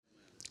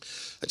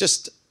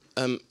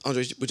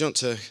Andre,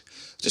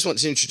 just want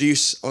to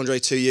introduce Andre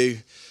to you.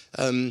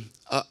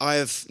 I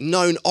have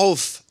known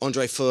of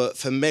Andre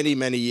for many,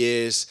 many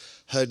years,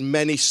 heard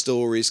many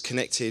stories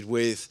connected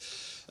with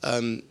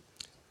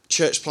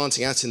church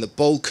planting out in the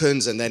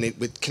Balkans, and then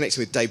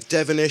connecting with Dave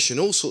Devenish and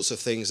all sorts of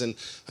things, and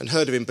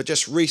heard of him, but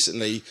just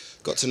recently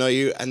got to know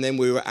you, and then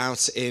we were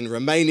out in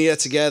Romania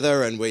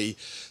together,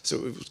 so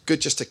it was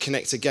good just to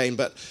connect again.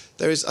 But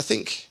there is, I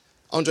think,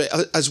 Andre,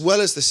 as well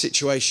as the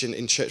situation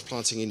in church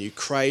planting in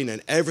Ukraine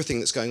and everything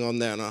that's going on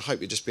there, and I hope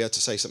you'll just be able to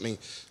say something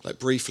like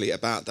briefly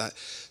about that.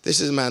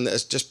 This is a man that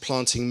is just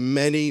planting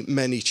many,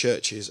 many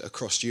churches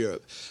across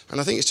Europe.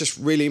 And I think it's just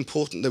really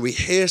important that we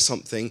hear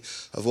something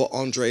of what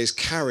Andre is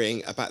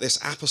carrying about this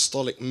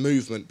apostolic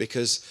movement,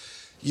 because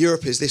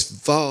Europe is this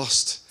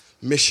vast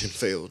mission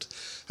field.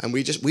 And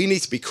we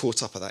need to be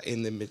caught up at that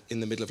in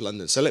the middle of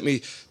London. So let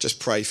me just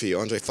pray for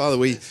you, Andre. Father,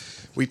 we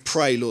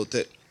pray, Lord,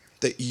 that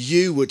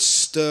you would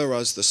stir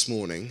us this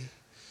morning,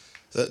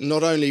 that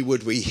not only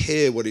would we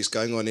hear what is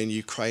going on in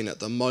Ukraine at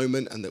the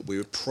moment, and that we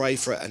would pray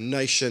for a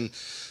nation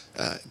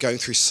going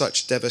through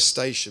such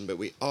devastation, but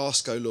we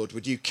ask, oh Lord,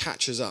 would you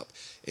catch us up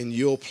in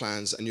your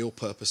plans and your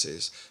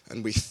purposes?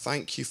 And we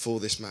thank you for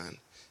this man.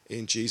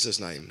 In Jesus'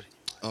 name,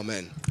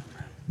 amen.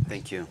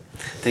 Thank you.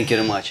 Thank you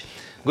very much.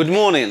 Good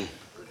morning.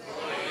 Good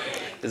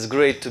morning. It's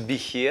great to be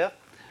here.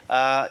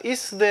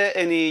 Is there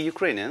any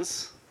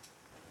Ukrainians?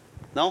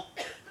 No?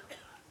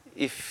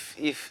 If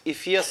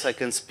yes, I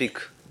can speak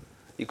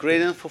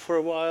Ukrainian for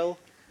a while.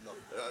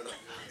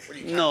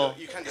 No.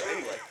 You can do it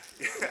anyway.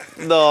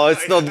 No,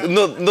 it's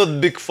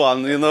not big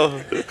fun, you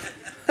know.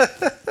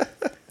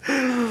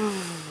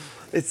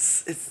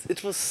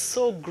 It was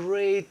so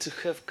great to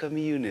have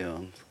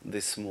communion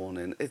this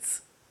morning.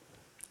 It's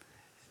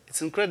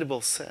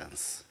incredible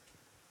sense.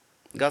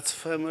 God's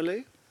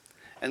family,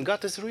 and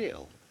God is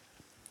real.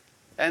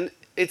 And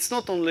it's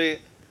not only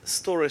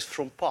stories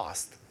from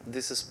past.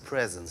 This is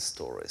present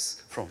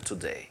stories from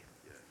today.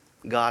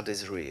 God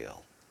is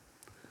real.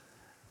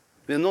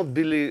 We're not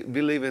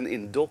believing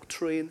in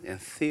doctrine and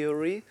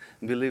theory.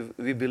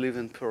 We believe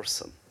in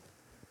person.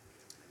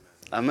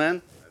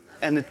 Amen?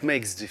 And it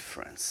makes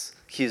difference.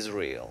 He's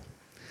real.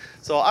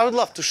 So I would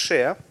love to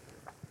share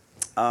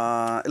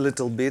a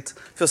little bit.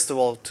 First of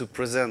all, to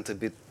present a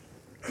bit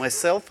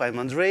myself. I'm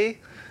Andrei.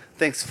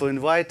 Thanks for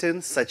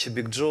inviting, such a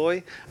big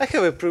joy. I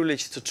have a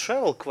privilege to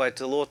travel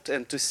quite a lot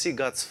and to see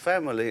God's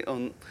family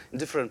in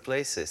different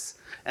places.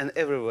 And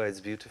everywhere it's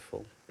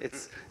beautiful.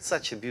 It's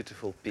such a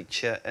beautiful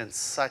picture and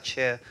such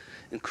an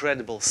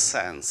incredible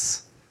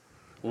sense.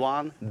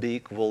 One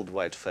big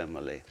worldwide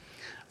family.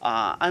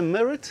 I'm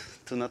married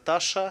to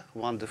Natasha,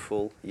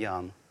 wonderful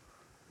young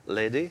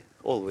lady,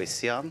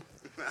 always young.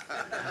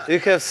 We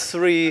have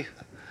three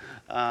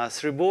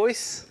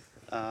boys,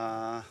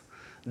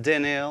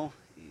 Daniel,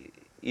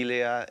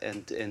 Ilya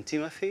and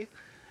Timothy,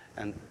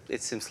 and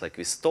it seems like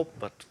we stopped,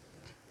 but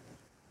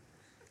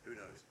who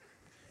knows?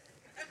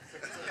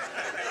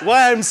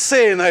 Why I'm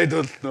saying I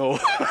don't know.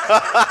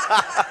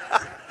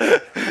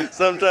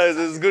 Sometimes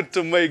it's good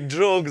to make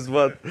jokes,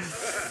 but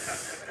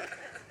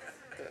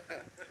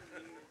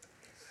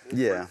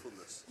yeah.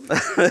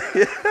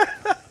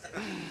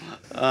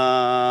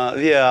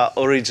 We are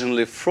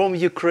originally from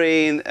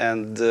Ukraine,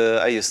 and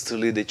I used to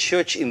lead a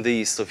church in the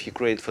east of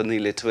Ukraine for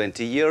nearly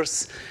 20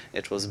 years.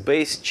 It was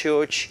based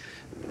church.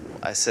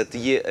 I said,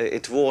 yeah,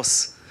 it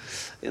was,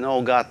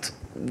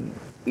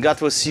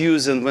 God was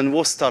using, when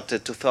war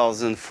started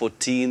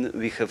 2014,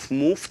 we have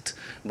moved,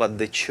 but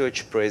the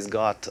church, praise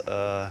God,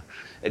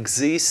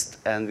 exists,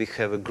 and we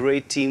have a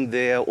great team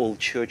there, all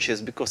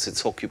churches, because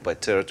it's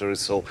occupied territory,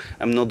 so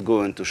I'm not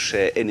going to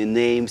share any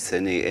names,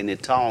 any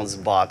towns,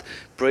 but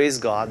praise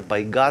God,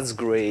 by God's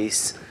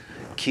grace,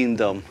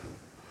 kingdom,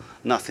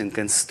 nothing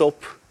can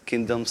stop,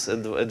 kingdoms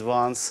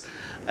advance,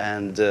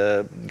 and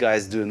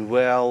guys doing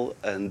well,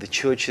 and the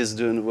church is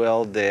doing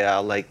well. They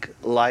are like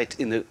light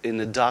in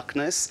the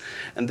darkness,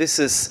 and this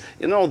is,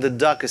 the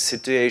darkest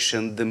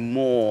situation, the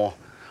more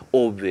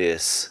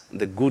obvious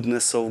the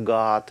goodness of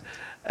God.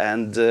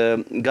 And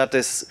God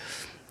is,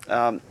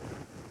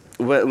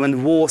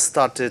 when war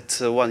started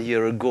 1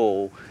 year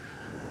ago,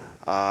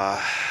 our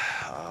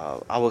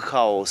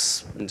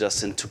house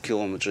just in 2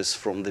 kilometers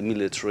from the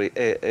military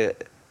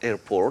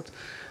airport,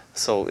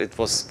 so it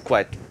was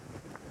quite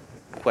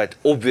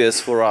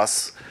obvious for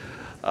us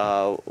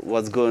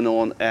what's going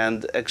on,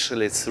 and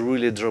actually it's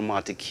really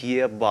dramatic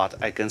here, but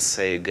I can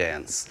say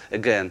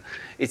again,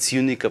 it's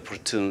unique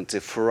opportunity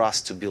for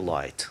us to be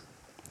light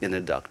in the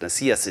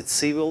darkness. Yes, it's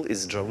civil,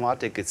 it's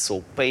dramatic, it's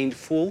so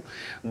painful,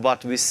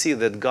 but we see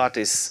that God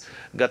is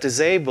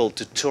able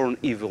to turn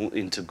evil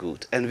into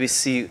good, and we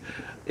see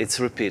it's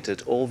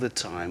repeated all the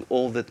time,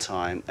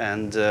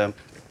 and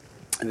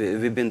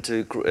we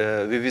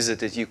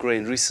visited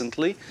Ukraine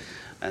recently,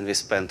 and we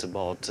spent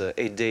about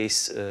 8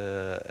 days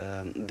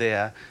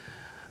there,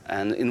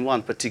 and in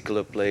one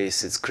particular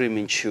place, it's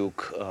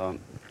Kremenchuk,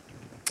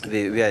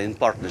 we are in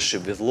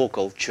partnership with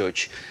local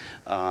church,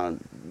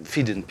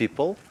 feeding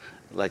people.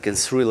 like in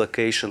 3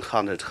 locations,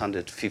 100,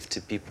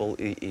 150 people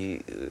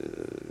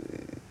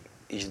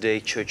each day.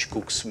 Church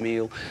cooks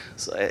meal.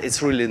 So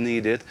it's really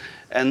needed.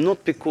 And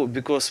not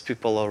because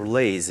people are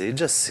lazy,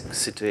 just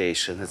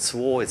situation. It's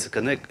war, it's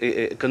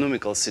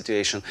economical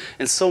situation.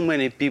 And so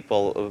many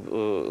people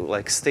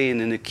like staying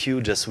in a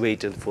queue just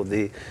waiting for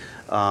the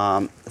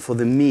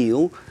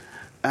meal.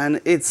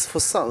 And it's for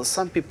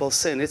some people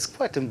saying it's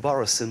quite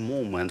embarrassing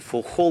moment.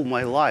 For whole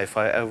my life,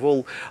 I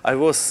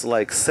was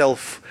like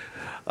self,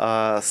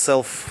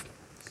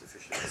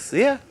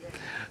 yeah,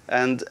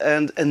 and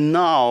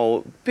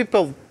now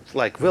people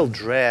like well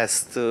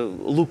dressed,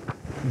 look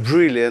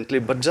brilliantly,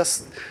 but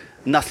just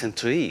nothing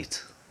to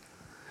eat.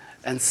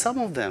 And some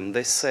of them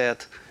they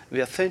said, we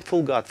are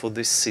thankful God for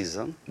this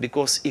season,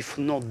 because if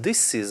not this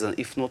season,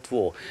 if not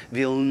war,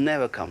 we'll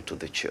never come to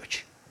the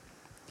church.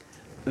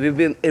 We've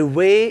been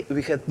away,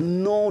 we had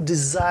no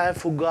desire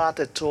for God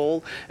at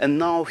all, and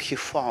now He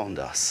found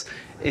us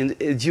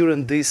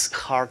during this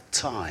hard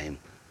time.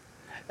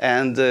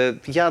 And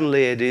young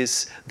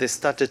ladies, they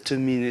started to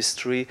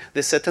ministry.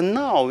 They said, and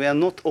now we are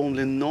not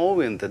only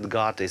knowing that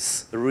God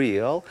is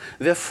real,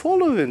 we are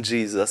following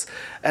Jesus.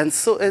 And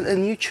so a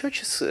new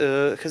church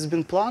has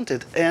been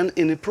planted, and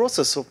in the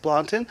process of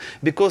planting,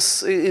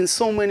 because in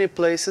so many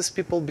places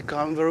people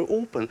become very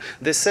open.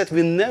 They said,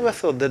 we never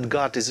thought that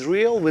God is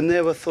real, we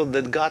never thought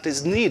that God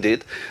is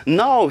needed.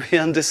 Now we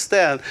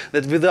understand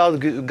that without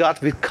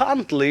God we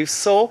can't live,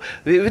 so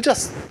we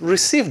just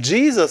receive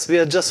Jesus, we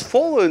are just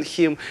following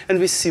Him, and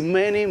we see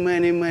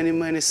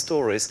many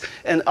stories.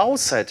 And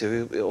outside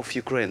of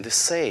Ukraine, the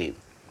same.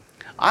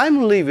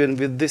 I'm living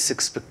with this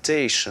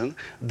expectation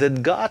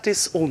that God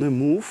is on the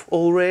move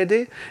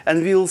already,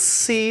 and we'll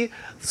see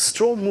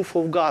strong move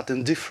of God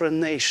in different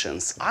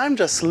nations. I'm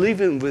just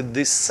living with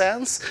this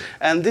sense,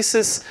 and this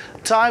is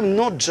time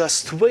not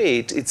just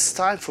wait, it's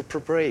time for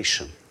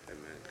preparation.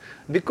 Amen.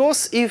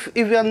 Because if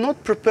we are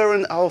not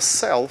preparing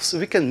ourselves,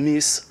 we can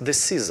miss the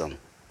season.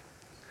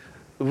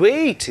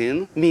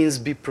 Waiting means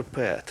be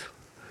prepared,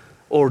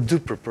 or do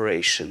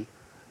preparation.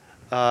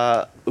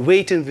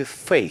 Waiting with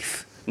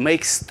faith,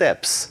 make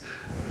steps,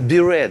 be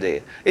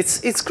ready.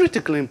 It's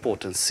critically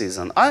important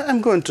season. I'm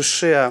going to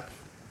share,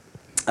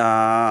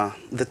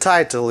 the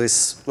title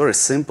is very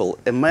simple,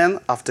 A Man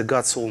After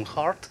God's Own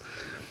Heart.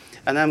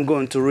 And I'm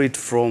going to read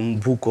from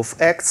book of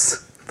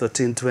Acts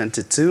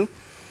 13:22.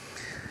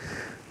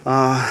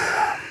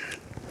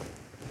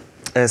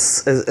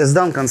 As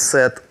Duncan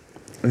said,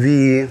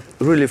 we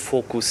really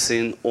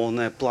focusing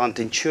on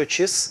planting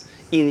churches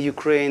in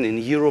Ukraine, in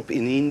Europe,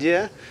 in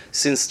India.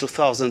 Since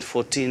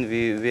 2014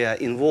 we are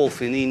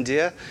involved in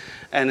India,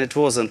 and it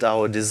wasn't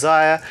our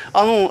desire.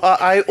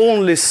 I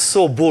only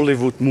saw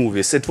Bollywood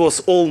movies. It was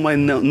all my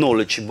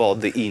knowledge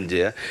about the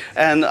India,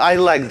 and I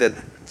like that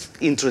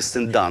interest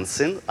in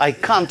dancing. I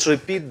can't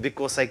repeat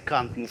because I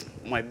can't move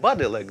my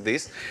body like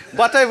this,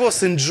 but I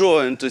was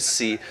enjoying to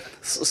see.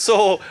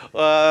 So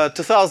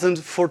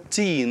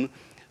 2014,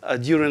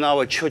 during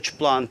our church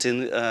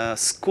planting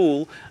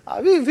school,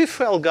 we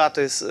felt God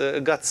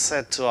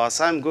said to us,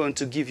 I'm going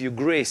to give you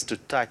grace to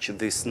touch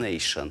this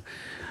nation.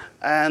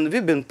 And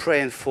we've been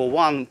praying for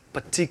one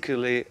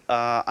particularly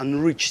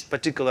unreached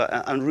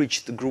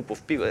group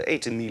of people,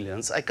 80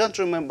 millions. I can't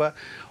remember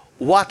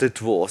what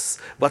it was,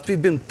 but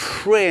we've been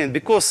praying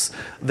because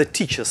the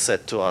teacher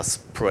said to us,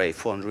 pray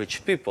for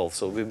unreached people.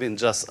 So we've been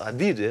just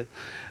obedient.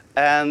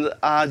 And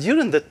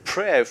during that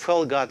prayer, I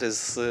felt God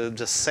is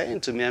just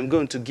saying to me, I'm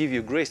going to give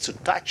you grace to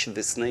touch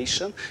this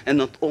nation, and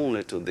not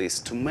only to this,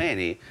 to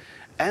many.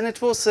 And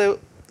it was a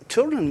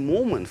turning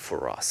moment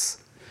for us,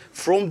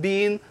 from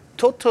being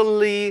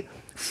totally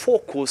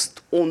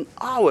focused on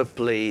our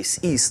place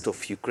east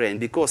of Ukraine,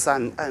 because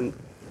I'm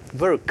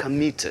very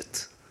committed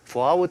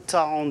for our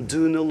town,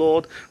 doing a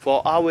lot,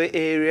 for our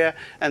area,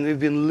 and we've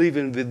been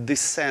living with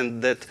this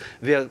sense that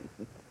we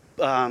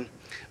are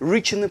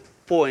reaching a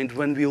point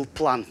when we'll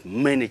plant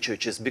many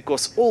churches,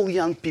 because all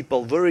young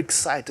people very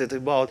excited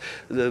about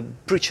the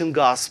preaching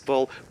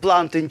gospel,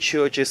 planting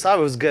churches. I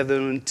was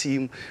gathering a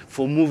team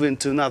for moving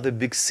to another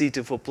big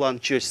city for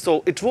plant church.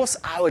 So it was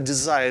our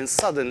desire, and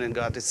suddenly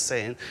God is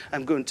saying,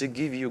 I'm going to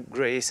give you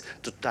grace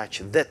to touch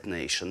that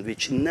nation,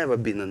 which never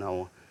been in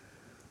our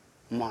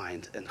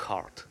mind and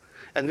heart.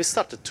 And we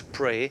started to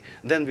pray.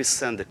 Then we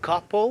sent a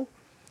couple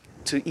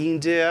to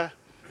India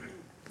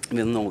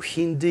with no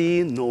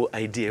Hindi, no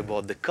idea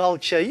about the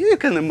culture. You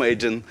can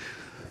imagine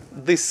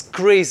this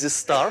crazy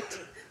start.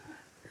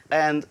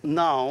 And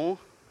now,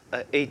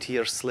 8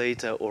 years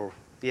later, or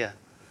yeah,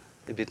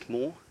 a bit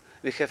more,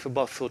 we have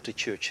about 30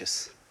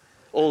 churches,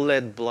 all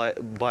led by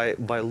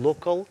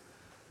local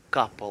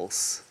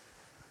couples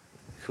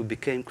who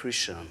became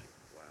Christian.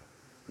 Wow.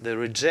 They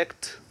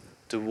reject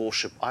to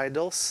worship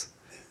idols,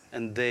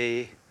 and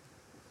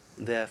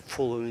they're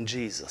following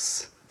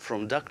Jesus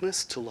from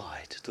darkness to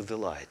light, to the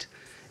light.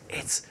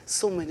 It's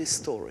so many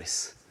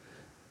stories.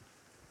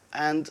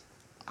 And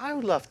I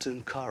would love to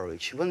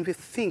encourage, when we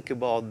think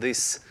about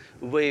this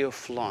way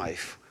of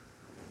life,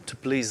 to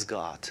please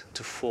God,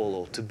 to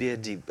follow, to be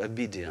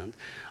obedient,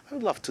 I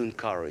would love to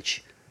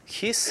encourage,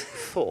 his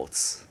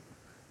thoughts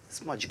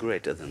is much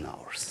greater than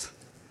ours.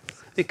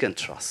 We can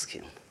trust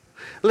him.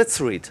 Let's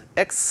read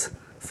Acts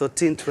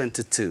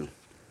 13:22.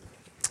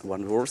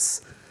 One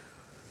verse.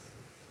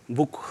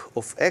 Book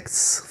of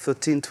Acts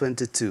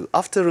 13:22.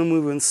 After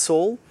removing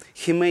Saul,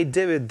 he made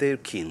David their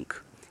king.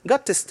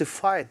 God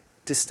testified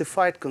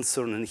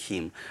concerning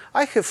him.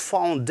 I have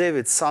found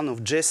David, son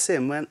of Jesse,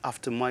 a man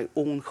after my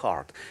own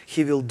heart.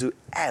 He will do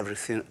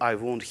everything I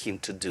want him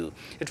to do.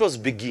 It was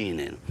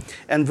beginning.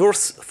 And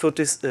verse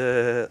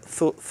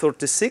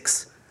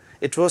 36,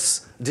 it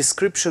was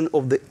description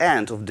of the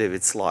end of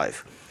David's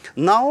life.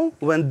 Now,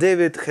 when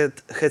David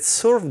had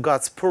served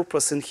God's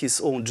purpose in his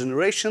own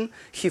generation,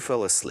 he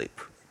fell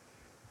asleep.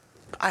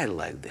 I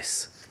like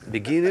this,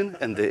 beginning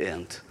and the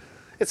end.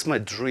 It's my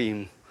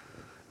dream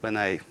when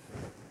I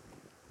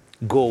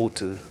go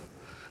to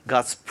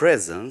God's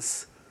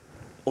presence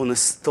on a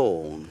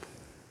stone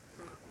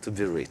to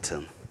be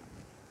written.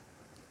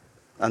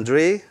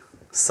 Andrei,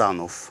 son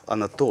of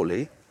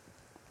Anatoly,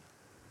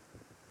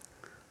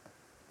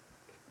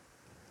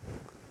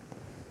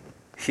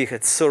 he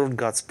had served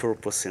God's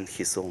purpose in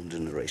his own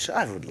generation.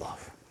 I would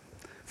love.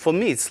 For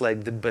me, it's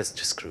like the best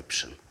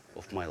description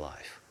of my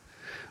life.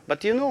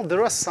 But you know,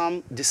 there are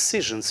some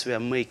decisions we are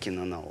making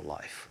in our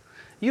life.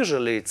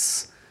 Usually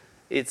it's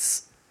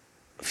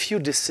few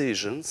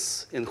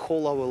decisions in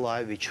whole our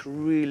life which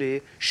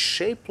really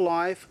shape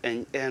life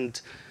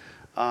and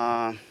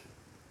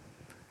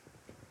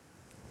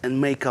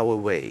make our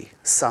way.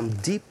 Some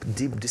deep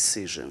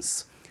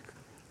decisions.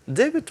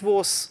 David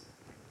was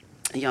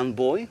a young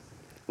boy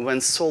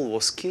when Saul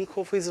was king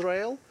of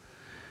Israel.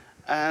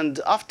 And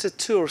after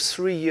 2 or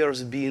 3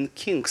 years being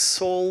king,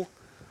 Saul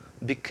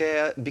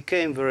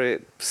became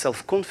very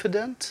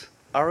self-confident,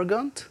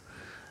 arrogant,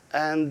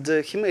 and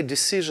he made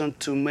decision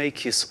to make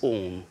his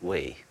own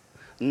way.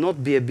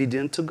 Not be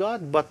obedient to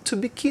God, but to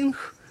be king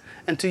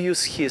and to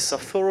use his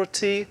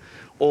authority,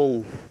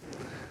 all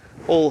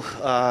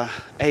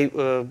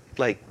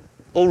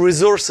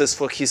resources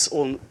for his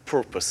own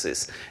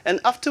purposes. And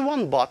after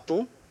one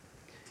battle,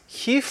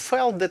 he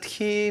felt that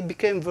he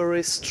became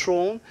very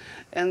strong,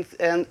 and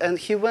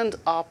he went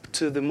up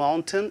to the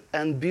mountain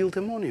and built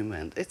a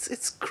monument.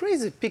 It's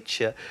crazy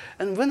picture.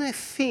 And when I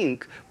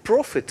think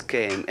prophet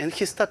came and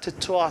he started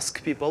to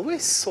ask people,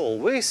 where's Saul?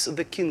 Where's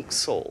the king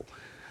Saul?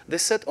 They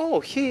said, oh,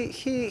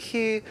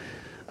 he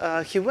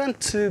went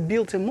to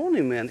build a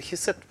monument. He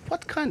said,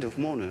 what kind of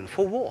monument?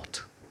 For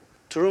what?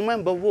 To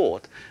remember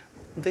what?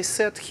 They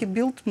said he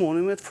built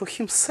monument for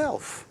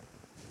himself.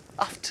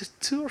 After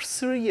 2 or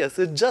 3 years,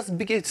 it just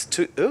begins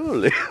too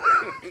early.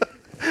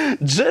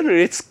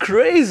 Generally, it's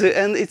crazy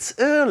and it's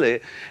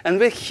early. And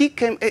when he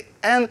came,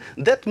 and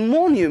that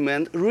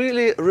monument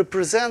really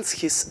represents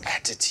his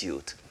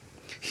attitude.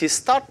 He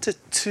started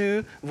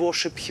to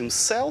worship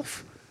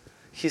himself.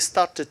 He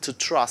started to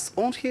trust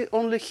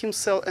only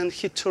himself, and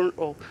he turned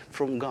off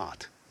from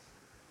God.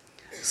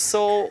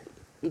 So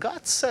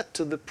God said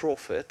to the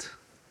prophet,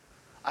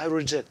 I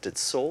rejected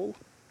Saul,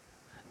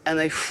 and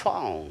I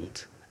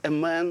found a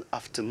man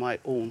after my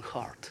own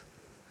heart.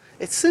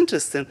 It's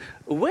interesting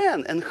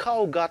when and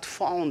how God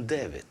found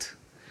David.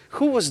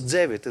 Who was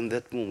David in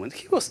that moment?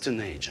 He was a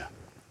teenager,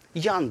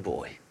 young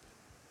boy.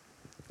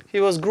 He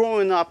was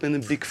growing up in a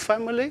big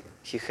family.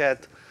 He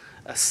had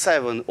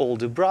 7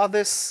 older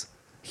brothers.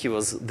 He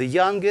was the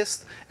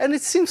youngest, and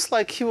it seems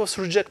like he was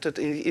rejected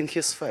in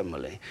his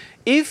family.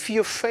 If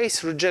you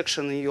face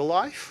rejection in your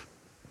life,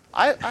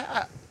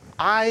 I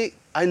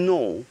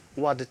know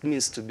what it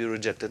means to be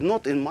rejected,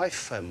 not in my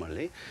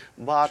family,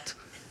 but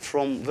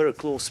from very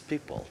close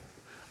people.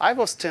 I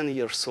was 10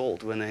 years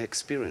old when I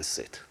experienced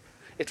it.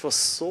 It was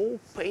so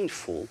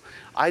painful.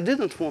 I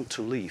didn't want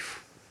to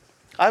leave.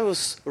 I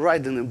was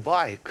riding a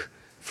bike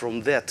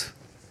from that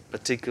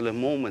particular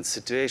moment,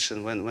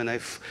 situation, when I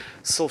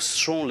so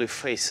strongly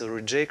faced a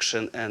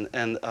rejection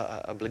and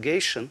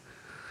obligation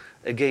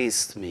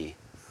against me.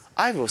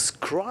 I was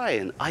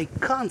crying. I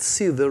can't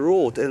see the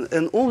road,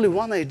 and only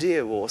one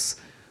idea was,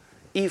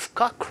 if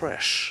car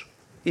crash,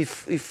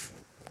 if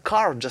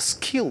car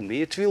just kill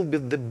me, it will be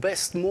the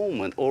best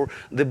moment or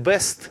the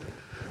best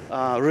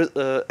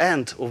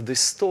end of this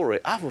story.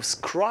 I was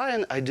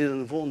crying. I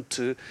didn't want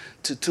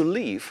to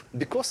leave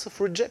because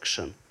of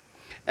rejection.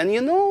 And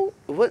you know,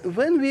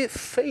 when we're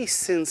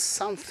facing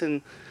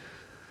something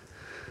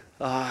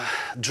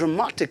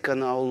dramatic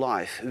in our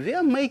life, we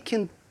are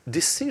making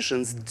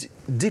decisions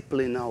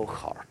deeply in our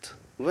heart.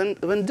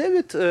 When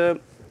David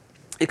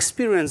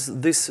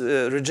experienced this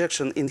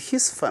rejection in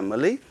his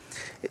family,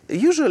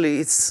 usually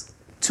it's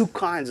 2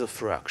 kinds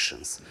of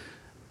reactions.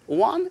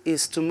 One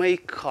is to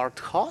make heart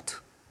hot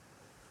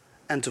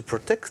and to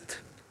protect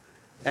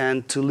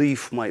and to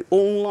live my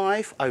own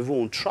life. I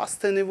won't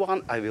trust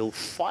anyone. I will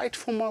fight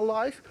for my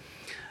life.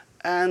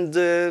 And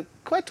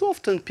quite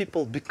often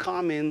people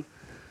becoming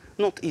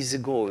not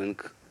easygoing.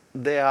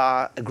 They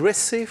are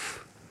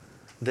aggressive.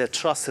 They're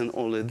trusting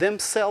only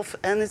themselves,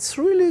 and it's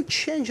really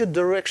change a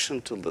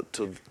direction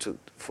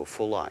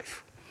for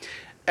life.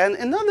 And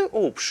another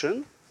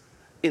option,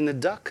 in the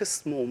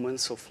darkest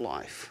moments of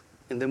life,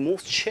 in the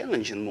most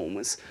challenging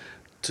moments,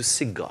 to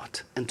seek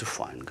God and to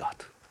find God.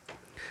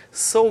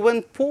 So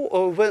when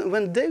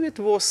David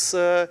was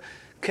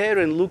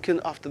caring, looking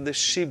after the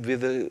sheep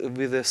with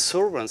the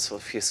servants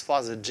of his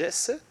father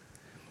Jesse,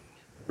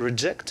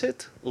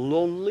 rejected,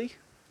 lonely,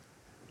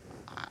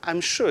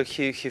 I'm sure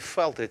he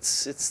felt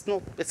it's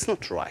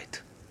not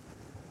right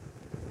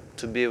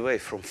to be away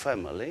from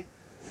family.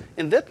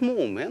 In that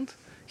moment,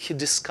 he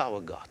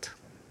discovered God.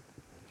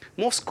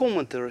 Most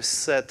commentators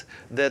said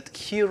that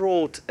he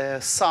wrote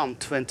Psalm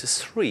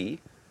 23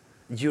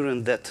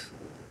 during that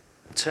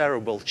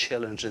terrible,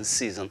 challenging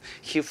season.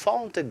 He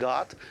found a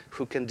God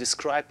who can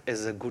describe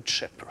as a good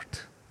shepherd.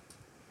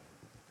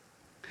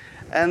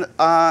 And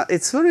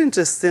it's very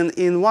interesting,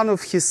 in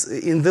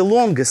the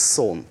longest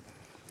psalm,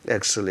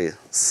 actually,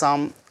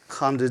 Psalm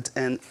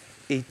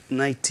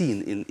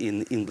 119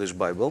 in English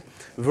Bible,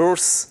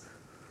 verse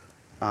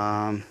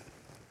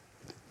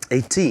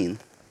 18.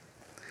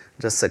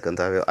 Just a second,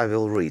 I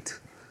will read.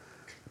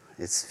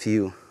 It's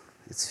few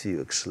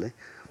actually.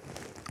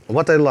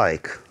 What I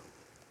like.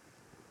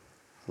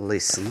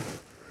 Listen,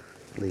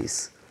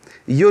 please.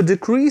 Your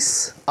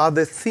decrees are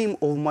the theme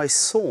of my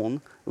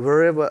song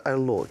wherever I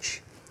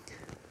lodge.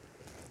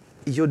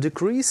 Your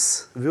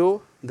decrees were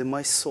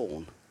my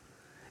song.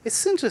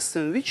 It's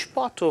interesting which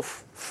part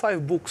of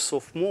 5 books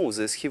of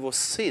Moses he was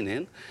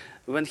singing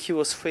when he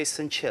was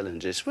facing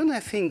challenges. When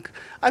I think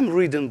I'm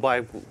reading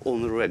Bible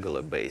on a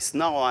regular basis.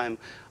 Now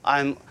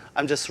I'm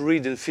just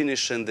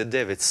finishing the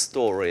David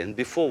story, and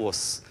before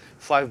was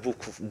 5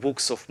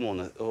 books of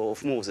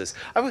Moses.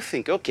 I would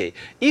think, okay,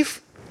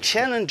 if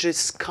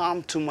challenges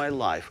come to my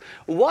life,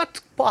 what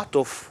part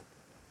of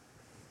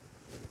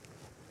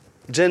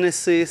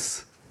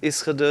Genesis,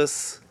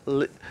 Exodus,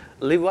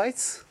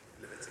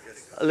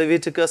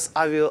 Leviticus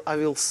I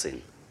will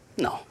sing?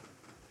 No.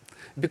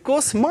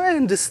 Because my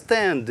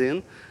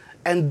understanding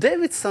and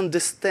David's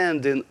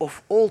understanding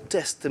of Old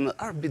Testament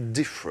are a bit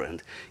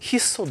different.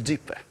 He's so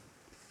deeper.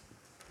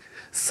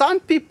 Some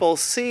people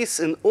see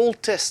in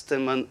Old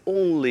Testament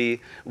only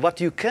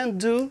what you can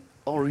do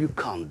or you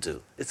can't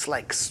do. It's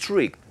like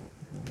strict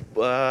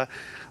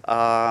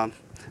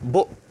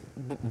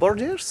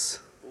borders.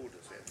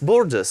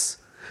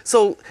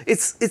 So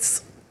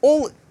it's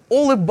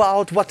all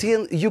about what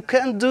you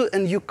can do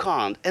and you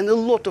can't, and a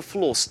lot of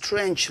laws,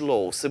 strange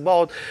laws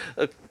about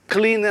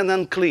clean and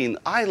unclean.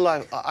 I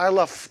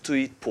love to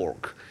eat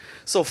pork,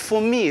 so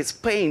for me it's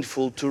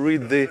painful to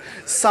read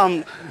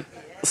some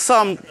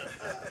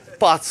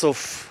parts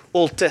of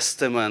Old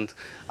Testament.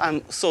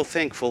 I'm so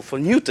thankful for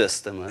New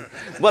Testament,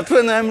 but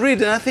when I'm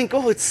reading, I think,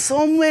 oh, it's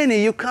so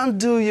many. You can't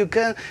do. You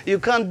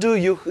can't do.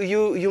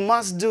 You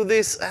must do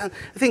this. And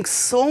I think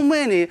so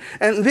many,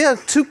 and we are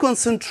too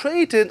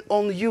concentrated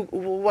on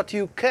what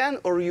you can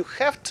or you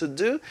have to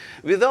do,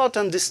 without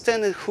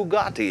understanding who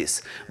God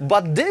is.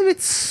 But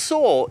David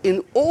saw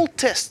in Old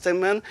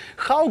Testament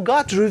how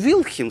God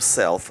revealed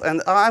Himself,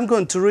 and I'm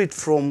going to read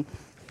from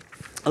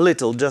a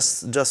little,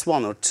 just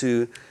one or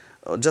two.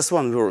 Just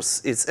one verse.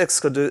 It's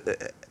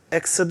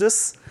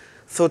Exodus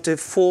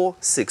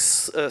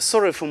 34:6.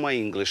 Sorry for my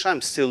English. I'm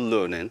still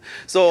learning.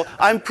 So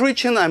I'm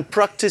preaching, I'm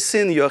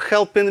practicing, you're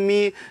helping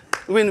me.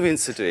 Win-win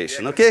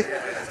situation, okay?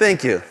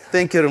 Thank you.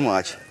 Thank you very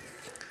much.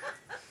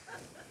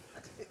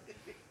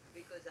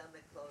 Because I'm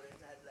a foreign,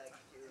 I'd like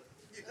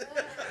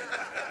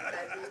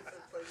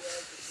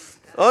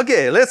to.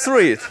 Okay, let's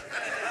read.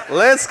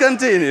 Let's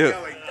continue.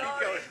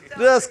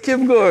 Just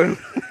keep going.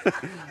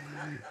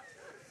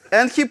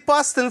 And he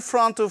passed in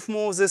front of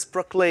Moses,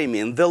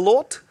 proclaiming, the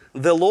Lord,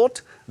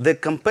 the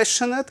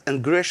compassionate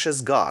and gracious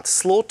God,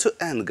 slow to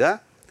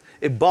anger,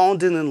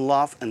 abounding in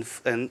love and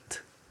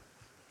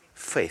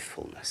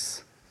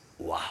faithfulness.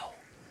 Wow.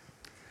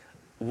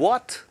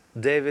 What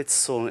David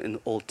saw in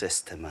Old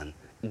Testament,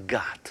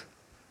 God,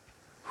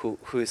 who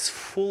is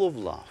full of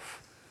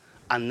love,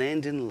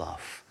 unending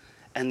love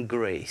and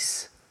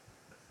grace,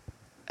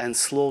 and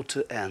slow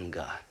to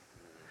anger.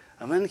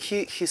 And when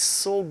he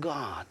saw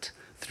God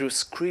through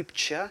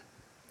Scripture,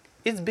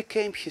 it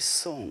became his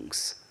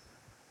songs.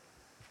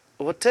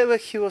 Whatever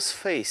he was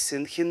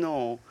facing, he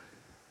know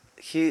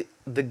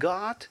the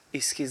God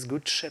is his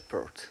good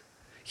shepherd.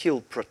 He'll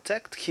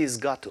protect. He's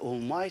God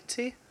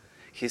Almighty.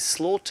 He's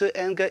slow to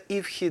anger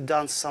if he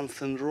done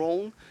something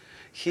wrong.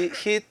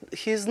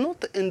 He's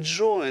not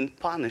enjoying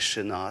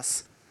punishing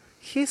us.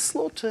 He's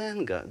slow to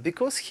anger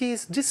because he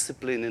is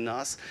disciplining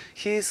us.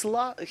 He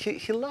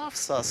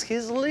loves us.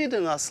 He's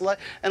leading us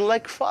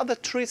like father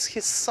treats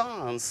his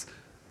sons.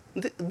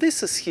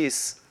 This is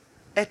his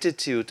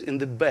attitude in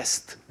the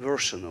best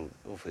version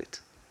of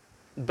it.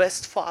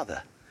 Best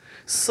father.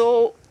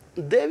 So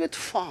David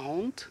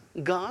found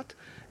God,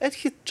 and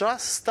he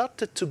just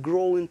started to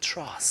grow in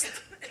trust.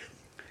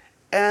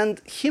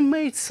 And he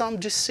made some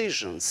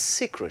decisions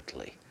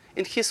secretly.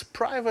 In his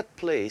private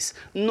place,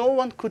 no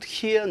one could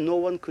hear, no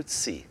one could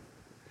see.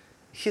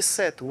 He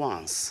said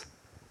once,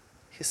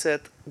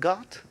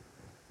 God,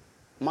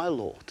 my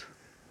Lord,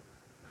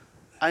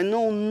 I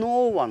know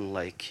no one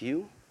like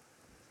you.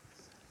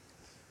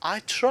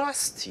 I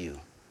trust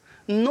you.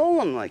 No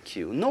one like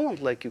you,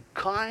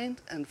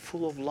 kind and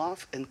full of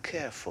love and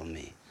care for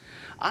me.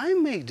 I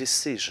make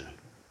decision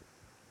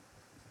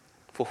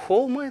for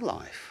whole my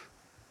life.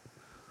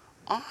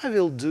 I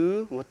will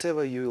do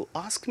whatever you will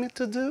ask me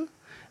to do,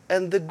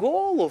 and the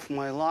goal of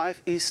my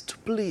life is to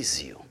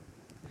please you.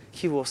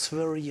 He was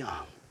very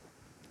young.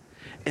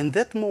 In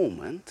that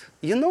moment,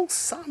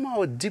 some of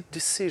our deep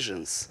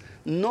decisions,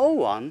 no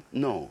one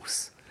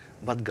knows,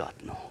 but God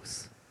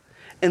knows.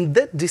 And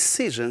that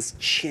decisions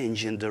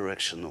change in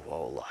direction of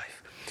our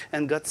life.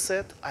 And God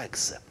said, I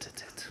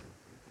accepted it.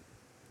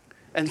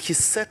 And he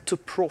said to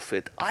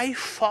prophet, I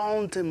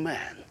found a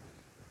man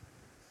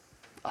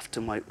after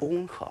my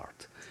own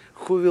heart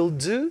who will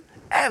do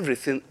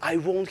everything I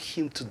want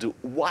him to do.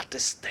 What a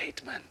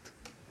statement.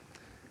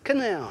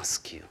 Can I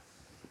ask you,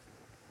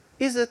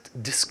 is it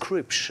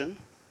description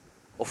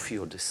of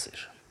your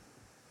decision?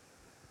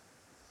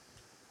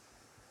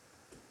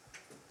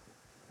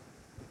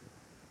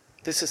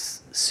 This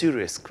is a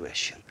serious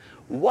question.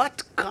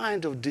 What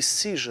kind of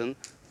decision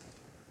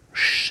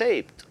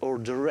shaped or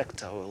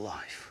directed our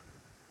life?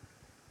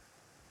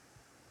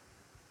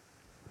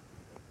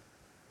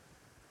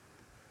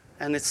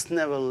 And it's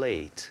never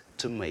late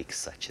to make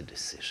such a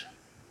decision.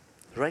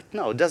 Right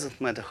now, it doesn't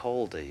matter how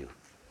old are you.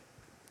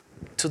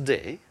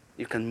 Today,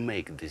 you can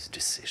make this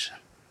decision.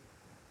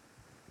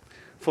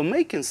 For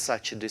making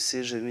such a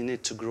decision, we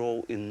need to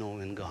grow in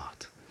knowing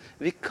God.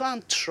 We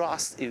can't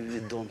trust if we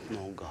don't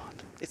know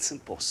God. It's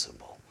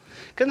impossible.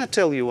 Can I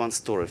tell you one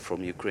story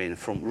from Ukraine,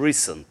 from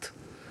recent,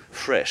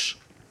 fresh?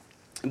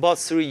 About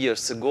 3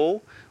 years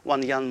ago,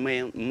 one young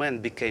man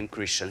became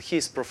Christian.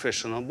 He's a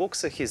professional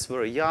boxer. He's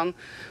very young,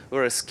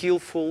 very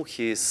skillful.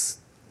 He's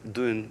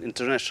doing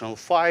international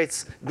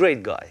fights.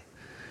 Great guy.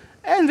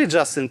 And we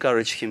just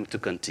encourage him to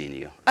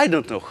continue. I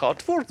don't know how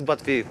it works,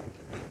 but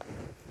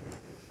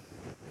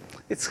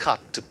it's hard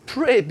to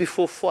pray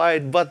before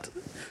fight, but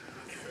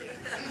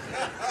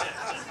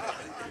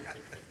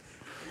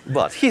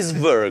he's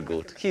very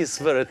good. He's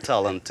very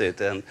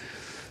talented, and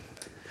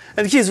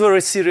he's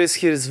very serious.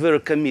 He is very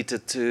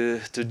committed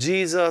to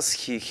Jesus.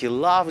 He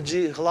loved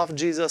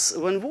Jesus.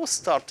 When war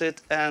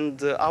started,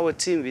 and our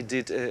team, we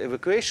did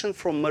evacuation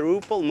from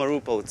Mariupol.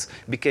 Mariupol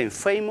became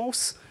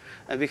famous,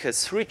 and we had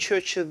 3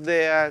 churches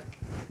there,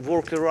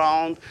 work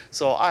around.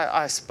 So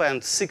I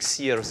spent 6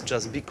 years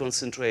just be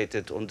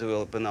concentrated on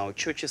developing our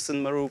churches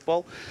in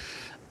Mariupol,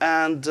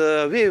 and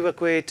we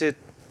evacuated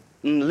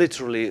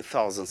literally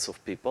thousands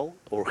of people,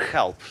 or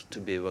helped to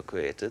be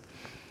evacuated.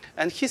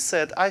 And he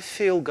said, I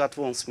feel God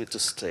wants me to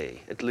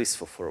stay, at least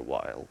for a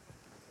while.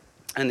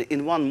 And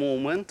in one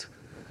moment,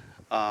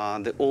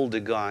 the older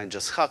guy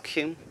just hugged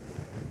him,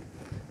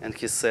 and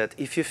he said,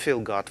 if you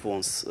feel God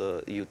wants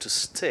you to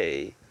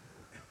stay,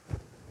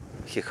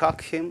 he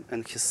hugged him,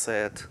 and he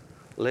said,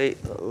 lay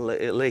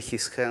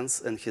his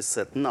hands, and he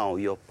said, now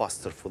you're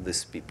pastor for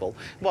these people.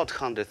 About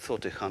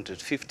 130,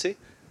 150,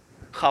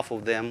 half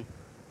of them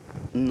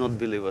not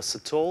believers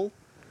at all.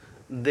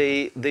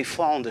 They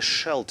found a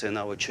shelter in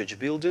our church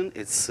building.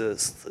 It's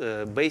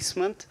a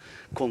basement,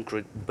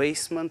 concrete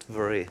basement,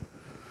 very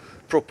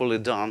properly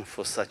done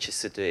for such a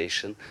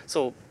situation.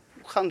 So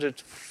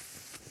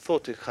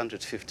 140,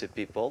 150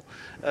 people.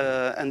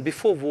 And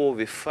before war,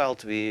 we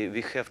felt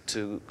we have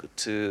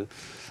to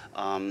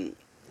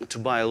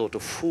buy a lot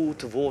of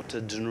food, water,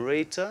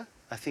 generator.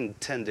 I think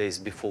 10 days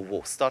before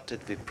war started,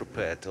 we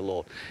prepared a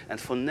lot. And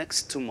for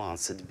next 2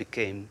 months, it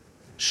became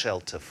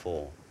shelter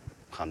for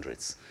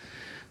hundreds.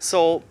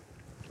 So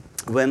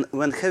when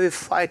heavy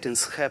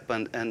fightings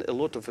happened and a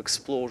lot of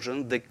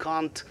explosion, they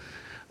can't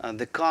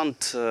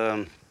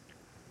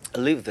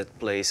leave that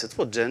place. It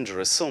was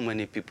dangerous. So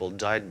many people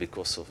died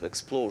because of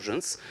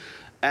explosions,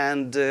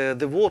 and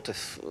the water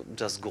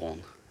just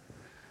gone.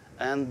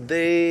 And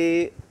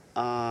it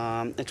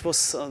was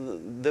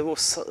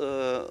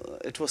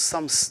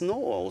some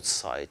snow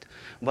outside,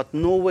 but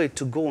no way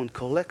to go and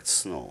collect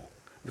snow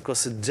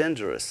because it's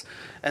dangerous.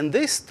 And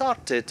they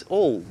started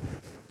all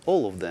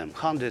of them,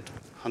 100,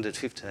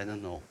 150, I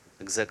don't know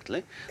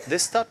exactly. They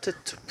started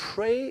to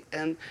pray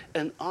and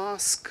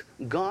ask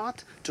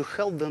God to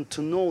help them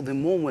to know the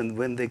moment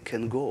when they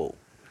can go.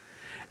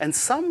 And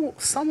some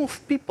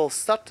of people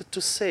started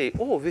to say,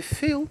 oh, we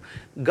feel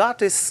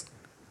God is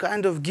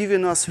kind of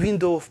giving us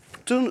window of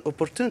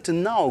opportunity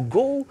now.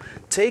 Go,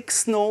 take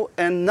snow,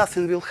 and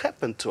nothing will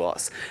happen to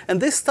us.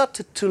 And they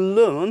started to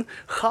learn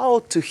how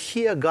to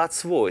hear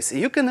God's voice.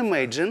 You can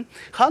imagine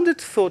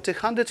 130,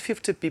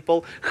 150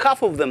 people,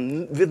 half of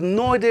them with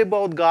no idea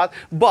about God,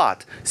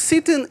 but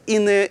sitting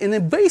in a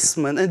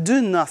basement and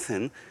doing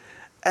nothing,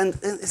 and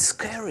it's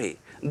scary.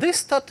 They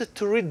started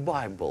to read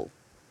Bible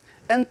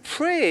and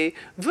pray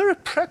very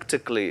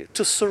practically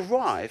to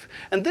survive.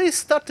 And they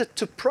started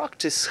to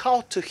practice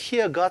how to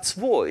hear God's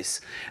voice.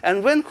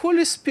 And when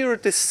Holy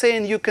Spirit is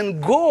saying you can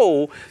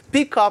go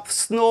pick up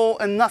snow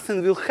and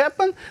nothing will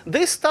happen,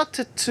 they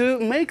started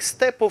to make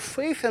step of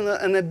faith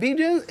and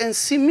obedience and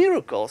see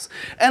miracles.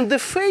 And the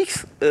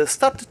faith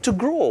started to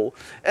grow.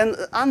 And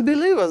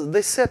unbelievers,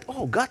 they said,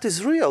 oh, God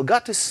is real.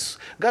 God is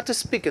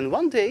speaking.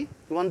 One day,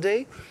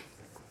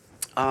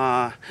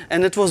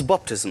 And it was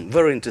baptism,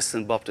 very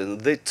interesting baptism.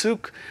 They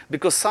took,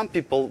 because some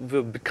people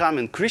were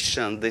becoming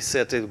Christian, they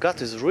said, if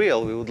God is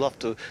real, we would love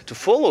to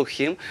follow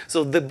him.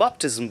 So the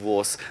baptism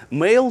was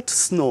melted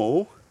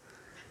snow,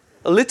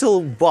 a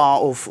little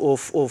bar of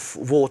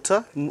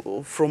water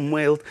from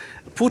melt,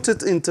 put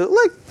it into,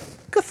 like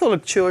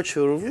Catholic church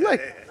or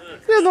like,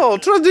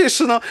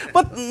 traditional,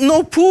 but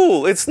no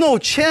pool, it's no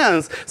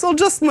chance. So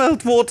just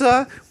melt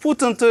water,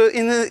 put into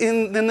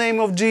in the name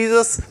of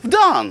Jesus,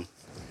 done.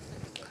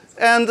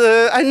 And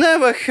I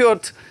never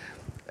heard,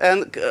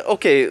 and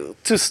okay,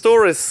 2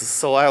 stories,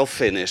 so I'll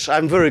finish.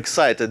 I'm very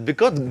excited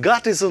because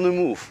God is on the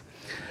move.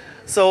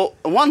 So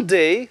one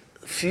day,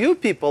 few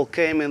people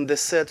came and they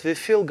said, we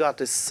feel God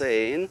is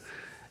saying,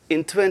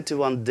 in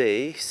 21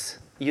 days,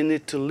 you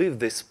need to leave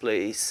this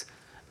place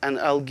and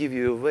I'll give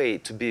you a way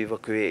to be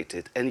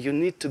evacuated. And you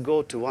need to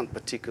go to one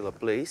particular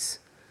place.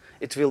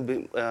 It will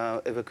be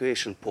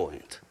evacuation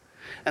point.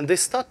 And they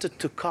started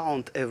to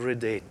count every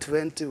day,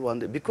 21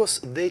 days, because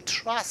their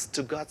trust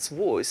to God's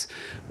voice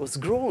was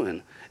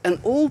growing. And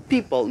all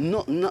people,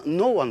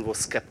 no one was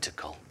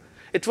skeptical.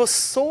 It was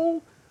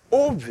so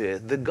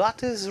obvious that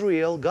God is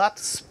real, God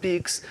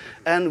speaks,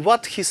 and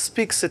what he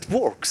speaks, it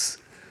works.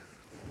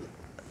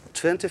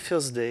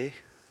 21st day,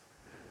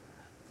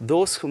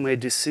 those who made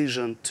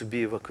decision to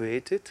be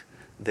evacuated,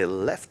 they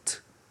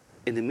left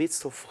in the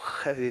midst of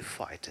heavy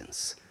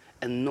fightings.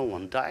 And no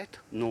one died,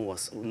 no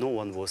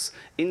one was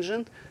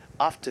injured.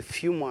 After a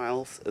few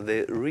miles,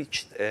 they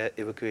reached an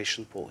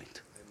evacuation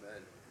point.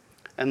 Amen.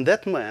 And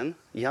that man,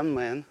 young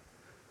man,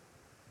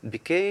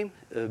 became,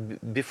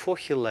 before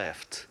he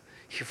left,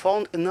 he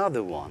found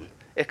another one,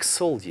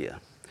 ex-soldier.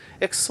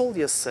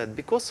 Ex-soldier said,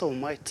 because of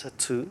my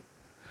tattoo,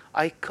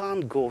 I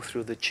can't go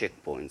through the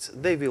checkpoints.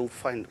 They will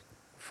find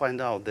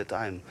out that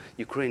I'm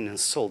Ukrainian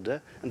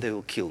soldier and they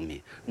will kill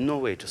me. No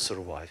way to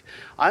survive.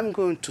 I'm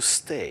going to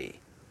stay.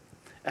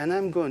 And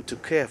I'm going to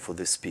care for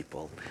these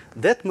people.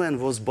 That man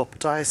was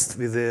baptized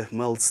with the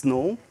melt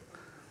snow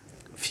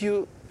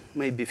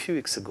maybe a few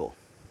weeks ago.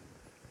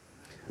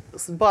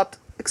 But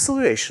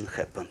acceleration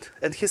happened.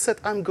 And he said,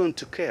 I'm going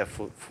to care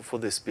for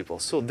these people.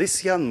 So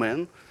this young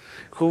man,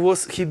 who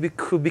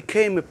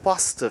became a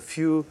pastor a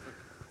few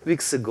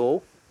weeks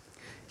ago,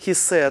 he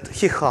said,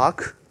 he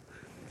hugged,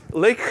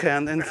 leg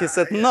hand, and he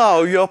said,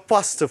 now you're a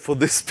pastor for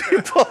these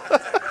people.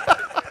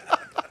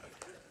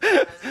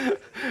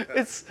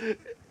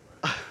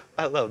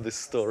 I love these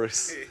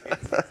stories.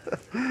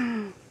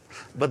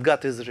 But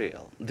God is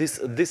real. This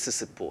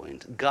is a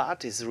point.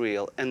 God is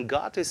real, and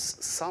God is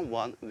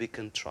someone we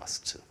can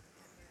trust to.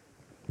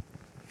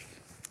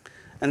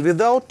 And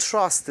without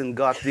trust in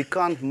God, we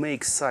can't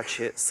make such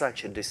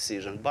a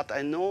decision. But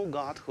I know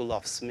God who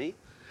loves me.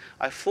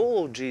 I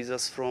follow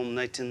Jesus from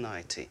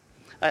 1990.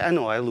 I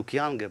know I look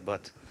younger,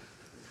 but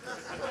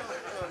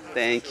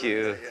thank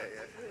you.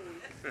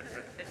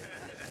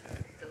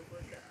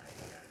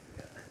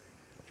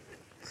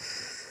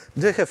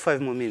 Do I have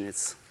 5 more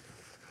minutes?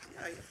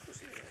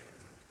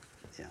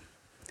 Yeah.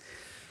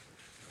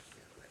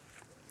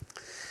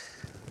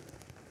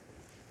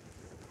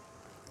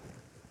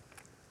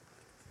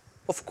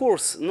 Of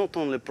course, not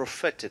only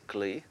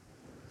prophetically,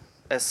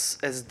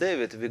 as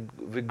David,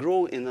 we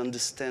grow in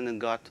understanding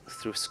God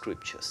through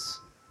scriptures.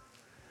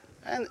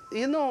 And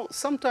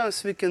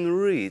sometimes we can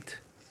read,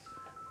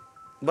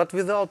 but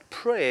without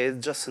prayer,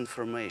 it's just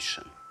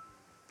information.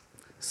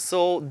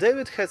 So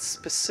David had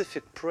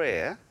specific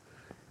prayer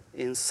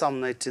in Psalm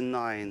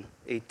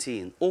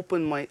 99:18.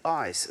 Open my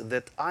eyes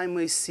that I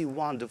may see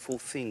wonderful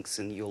things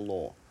in your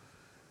law.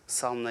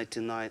 Psalm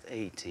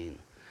 99:18.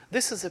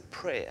 This is a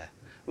prayer.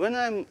 When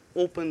I'm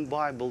open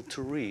Bible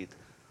to read,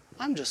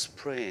 I'm just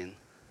praying,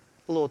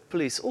 Lord,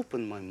 please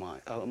open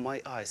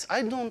my eyes.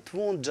 I don't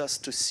want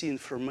just to see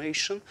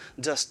information,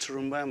 just to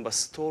remember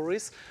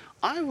stories.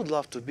 I would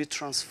love to be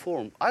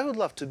transformed. I would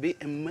love to be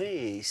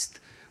amazed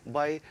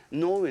by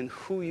knowing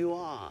who you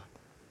are,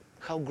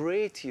 how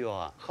great you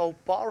are, how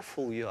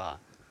powerful you are.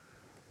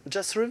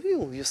 Just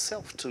reveal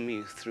yourself to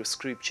me through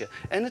scripture.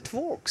 And it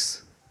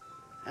works.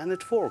 And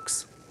it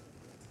works.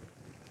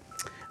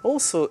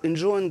 Also,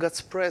 enjoying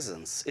God's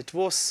presence. It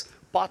was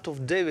part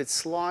of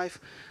David's life.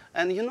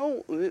 And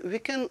we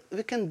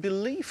can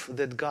believe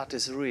that God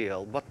is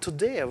real, but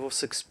today I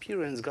was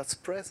experiencing God's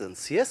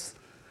presence. Yes?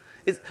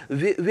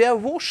 We are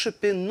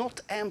worshiping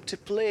not empty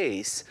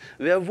place.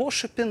 We are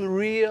worshiping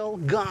real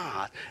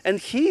God. And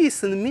He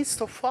is in the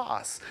midst of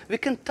us. We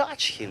can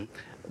touch Him,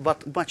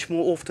 but much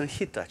more often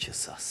He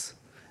touches us.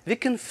 We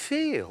can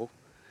feel.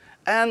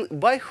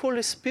 And by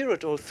Holy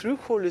Spirit or through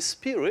Holy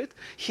Spirit,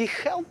 He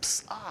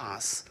helps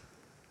us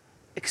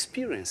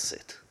experience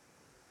it.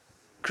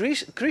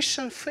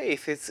 Christian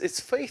faith, it's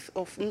faith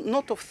of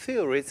not of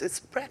theory, it's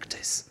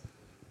practice.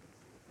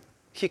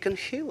 He can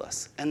heal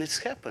us, and it's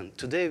happened.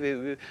 Today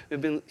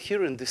we've been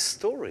hearing these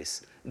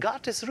stories.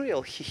 God is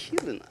real, He's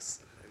healing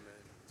us.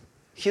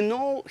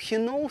 Amen. He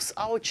knows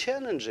our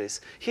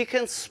challenges. He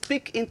can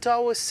speak into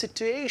our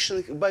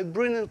situation by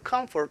bringing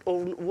comfort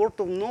or word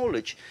of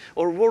knowledge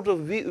or word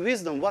of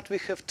wisdom, what we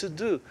have to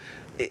do.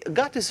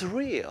 God is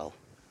real.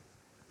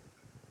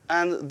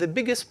 And the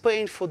biggest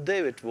pain for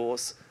David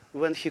was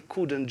when he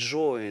couldn't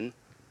join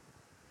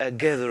a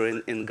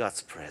gathering in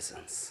God's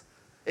presence.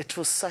 It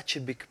was such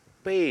a big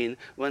pain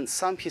when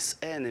some of his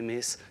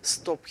enemies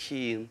stopped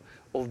him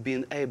of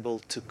being able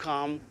to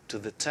come to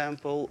the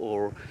temple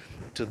or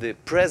to the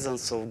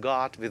presence of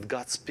God with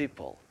God's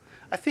people.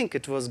 I think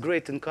it was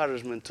great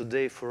encouragement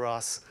today for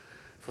us,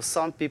 for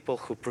some people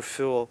who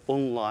prefer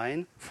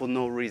online for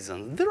no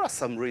reason. There are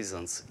some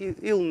reasons,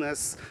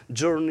 illness,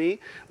 journey,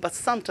 but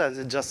sometimes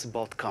it's just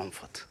about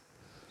comfort.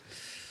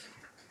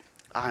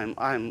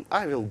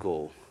 I will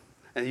go,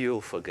 and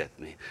you'll forget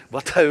me.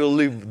 But I will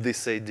leave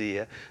this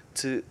idea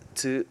to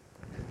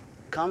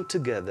come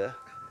together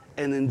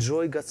and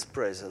enjoy God's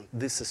presence.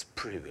 This is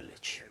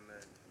privilege.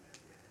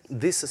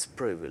 Amen. This is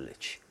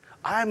privilege.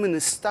 I'm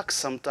stuck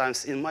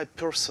sometimes in my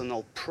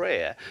personal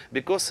prayer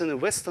because in the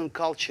Western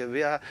culture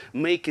we are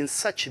making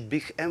such a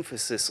big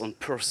emphasis on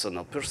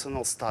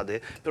personal study,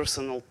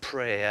 personal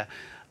prayer,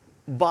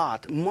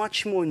 but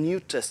much more New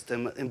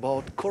Testament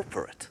about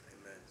corporate.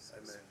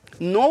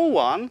 Amen. Amen.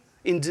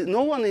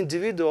 No one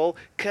individual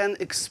can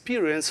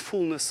experience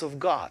fullness of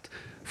God.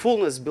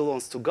 Fullness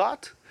belongs to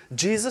God.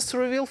 Jesus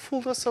revealed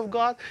fullness of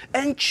God,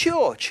 and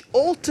church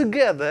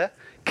altogether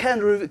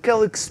can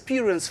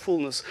experience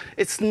fullness.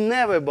 It's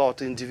never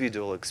about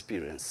individual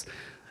experience.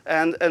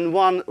 And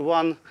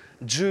one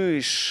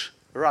Jewish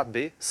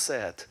rabbi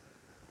said,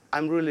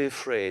 I'm really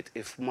afraid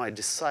if my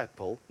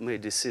disciple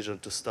made a decision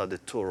to study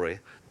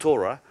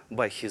Torah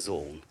by his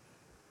own,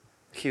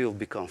 he will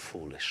become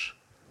foolish.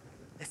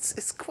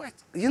 It's quite,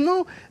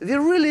 we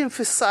really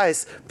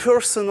emphasize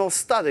personal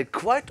study.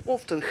 Quite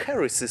often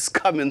heresies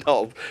coming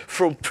out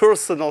from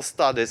personal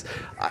studies.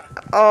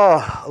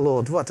 Oh,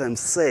 Lord, what I'm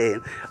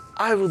saying.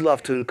 I would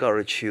love to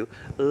encourage you,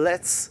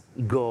 let's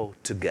go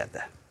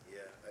together. Yeah,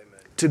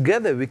 amen.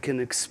 Together we can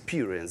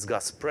experience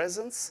God's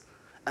presence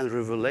and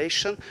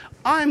revelation.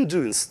 I'm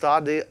doing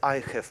study, I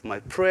have my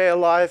prayer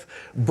life,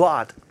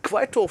 but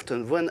quite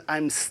often when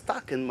I'm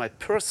stuck in my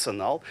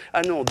personal,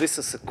 I know this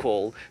is a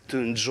call to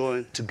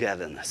enjoy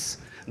togetherness.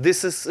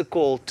 This is a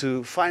call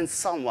to find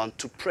someone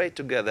to pray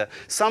together.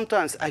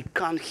 Sometimes I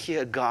can't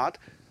hear God,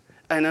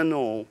 and I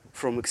know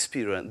from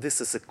experience this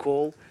is a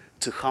call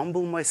to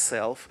humble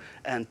myself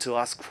and to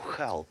ask for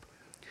help.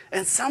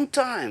 And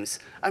sometimes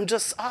I'm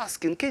just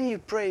asking, can you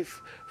pray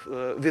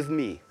with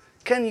me?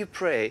 Can you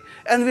pray?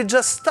 And we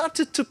just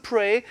started to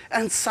pray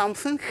and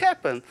something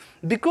happened.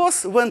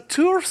 Because when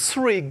 2 or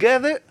 3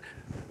 gather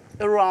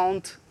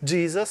around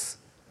Jesus,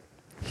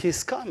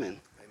 He's coming.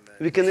 Amen.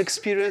 We can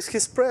experience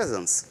His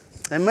presence.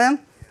 Amen?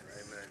 Amen.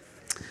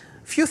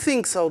 Few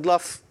things I would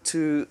love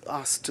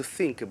us to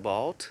think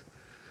about.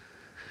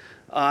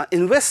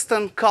 In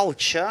Western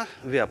culture,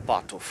 we are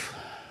part of.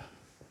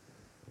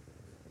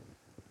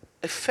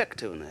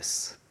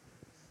 Effectiveness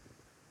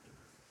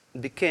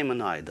became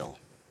an idol.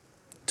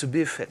 To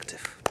be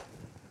effective,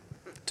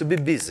 to be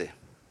busy.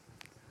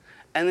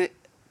 And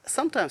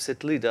sometimes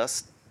it leads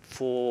us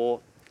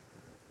for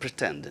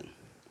pretending.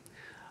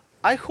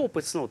 I hope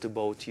it's not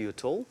about you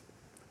at all,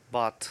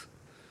 but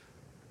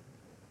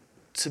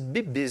to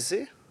be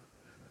busy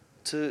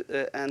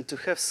and to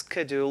have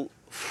schedule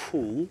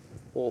full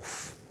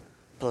of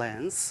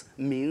plans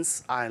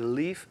means I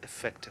live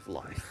effective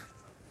life.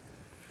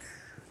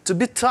 To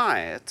be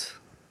tired,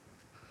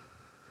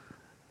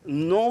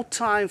 no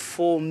time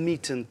for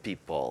meeting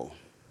people.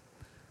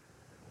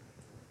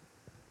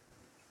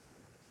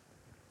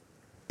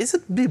 Is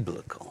it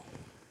biblical?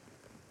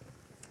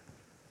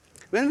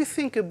 When we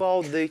think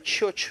about the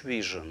church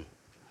vision,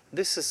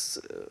 this is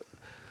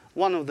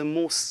one of the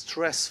most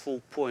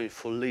stressful points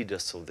for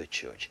leaders of the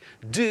church.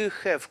 Do you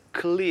have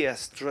clear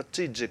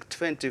strategic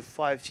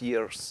 25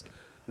 years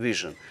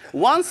vision?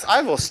 Once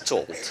I was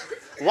told,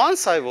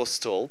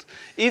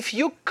 if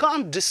you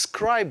can't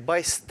describe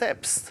by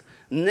steps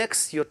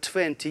next your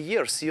 20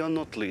 years, you're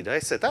not leader. I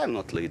said, I'm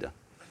not leader.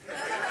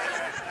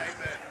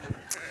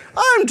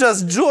 I'm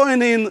just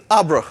joining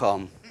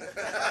Abraham.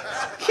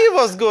 He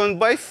was going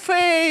by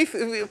faith.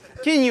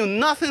 He knew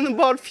nothing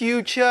about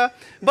future,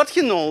 but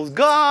he knows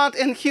God,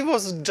 and he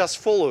was just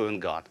following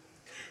God.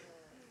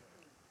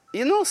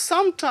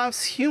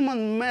 Sometimes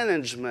human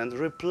management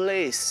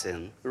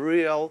replacing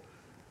real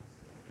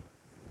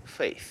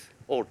faith,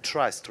 or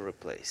tries to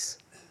replace.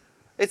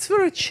 It's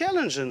very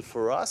challenging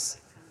for us.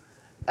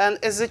 And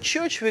as a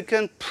church, we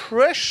can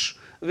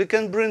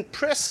bring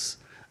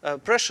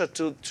pressure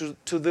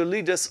to the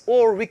leaders,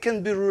 or we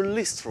can be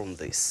released from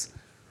this.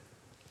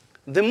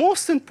 The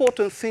most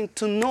important thing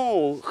to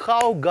know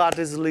how God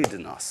is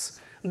leading us.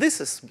 This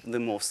is the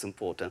most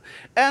important.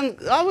 And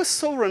our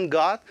sovereign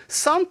God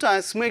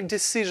sometimes makes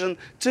decision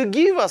to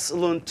give us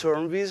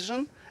long-term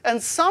vision,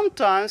 and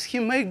sometimes He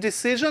makes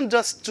decision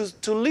just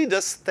to lead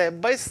us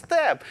step by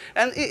step.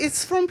 And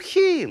it's from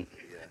Him.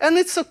 And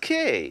it's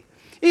okay.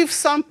 If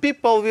some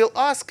people will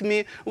ask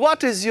me,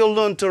 what is your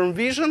long-term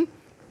vision?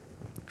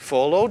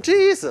 Follow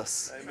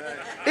Jesus. Amen.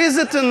 Is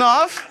it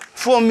enough?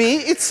 For me,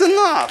 it's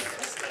enough.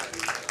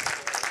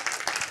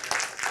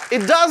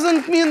 It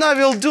doesn't mean I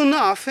will do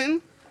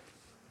nothing.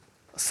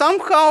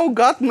 somehow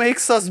God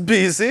makes us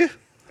busy,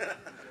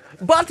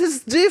 but it's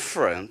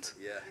different.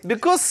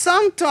 Because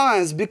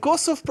sometimes,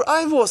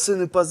 I was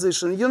in a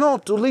position,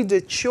 to lead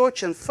a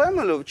church and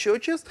family of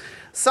churches,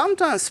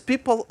 sometimes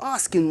people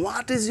asking,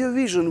 what is your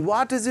vision?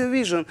 What is your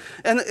vision?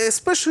 And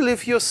especially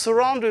if you're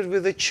surrounded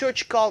with a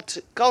church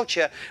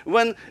culture,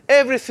 when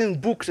everything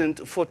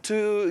booked for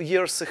 2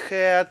 years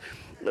ahead,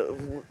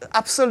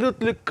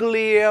 absolutely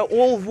clear,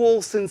 all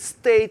walls and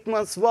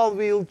statements, what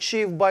we'll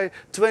achieve by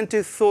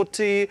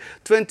 2030,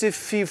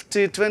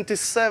 2050,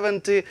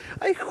 2070.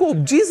 I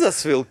hope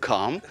Jesus will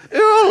come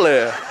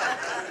earlier.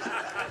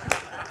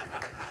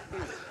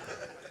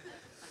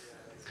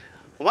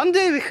 One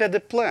day we had a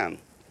plan.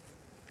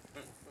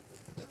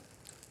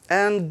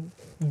 And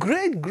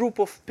great group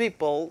of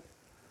people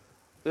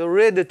were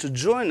ready to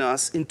join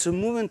us into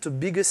moving to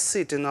biggest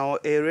city in our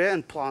area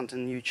and plant a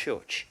new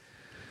church.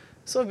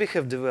 So we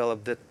have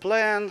developed that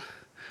plan.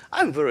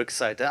 I'm very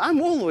excited.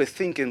 I'm always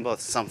thinking about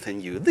something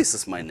new. This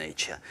is my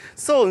nature.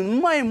 So in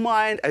my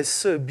mind, I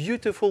saw a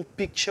beautiful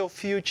picture of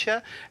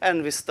future,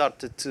 and I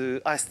started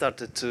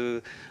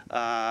to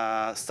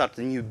start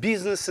a new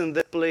business in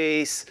that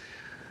place,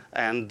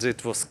 and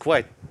it was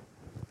quite.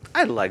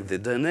 I liked the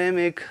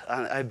dynamic,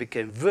 and I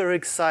became very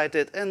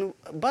excited.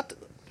 But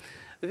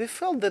we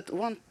felt that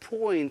one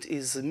point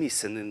is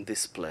missing in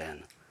this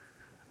plan.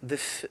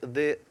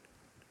 The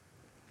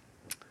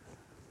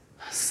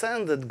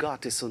sense that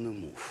God is on the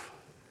move.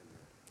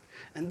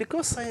 And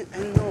because I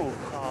know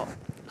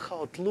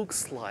how it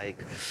looks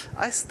like,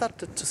 I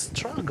started to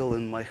struggle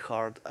in my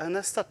heart, and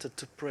I started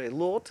to pray,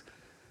 Lord,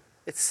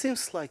 it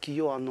seems like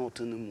you are not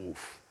on the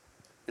move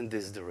in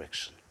this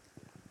direction.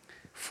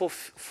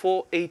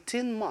 For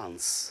 18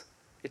 months,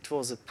 it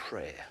was a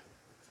prayer.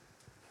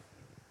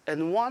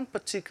 And one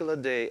particular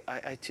day,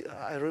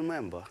 I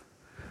remember,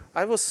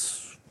 I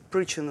was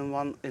preaching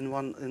in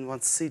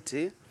one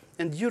city,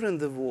 and during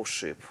the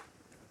worship,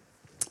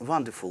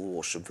 wonderful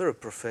worship, very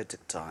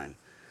prophetic time,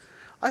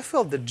 I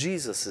felt that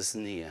Jesus is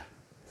near,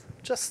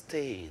 just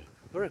staying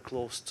very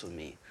close to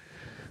me.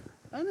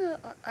 And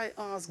I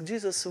asked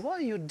Jesus, why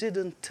you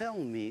didn't tell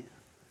me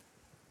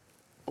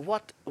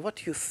what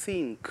you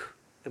think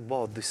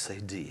about this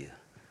idea?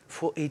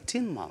 For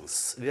 18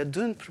 months, we are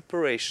doing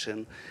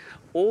preparation,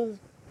 all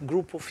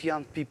group of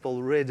young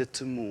people ready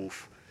to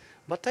move,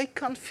 but I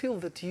can't feel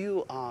that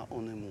you are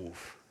on a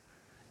move.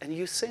 And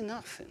you say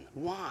nothing.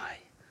 Why?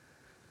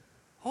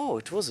 Oh,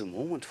 it was a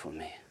moment for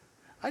me.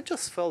 I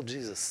just felt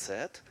Jesus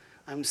said,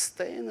 I'm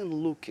staying and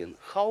looking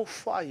how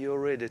far you're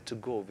ready to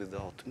go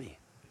without me.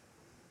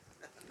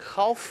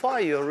 How far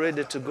you're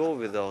ready to go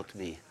without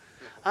me.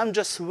 I'm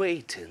just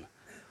waiting.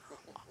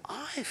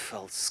 I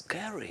felt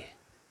scary.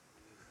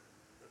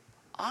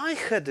 I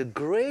had a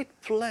great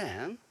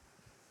plan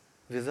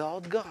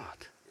without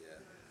God.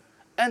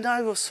 And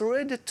I was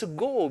ready to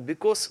go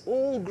because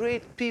all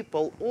great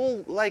people,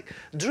 all like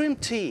dream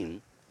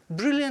team,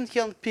 brilliant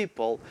young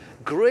people,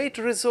 great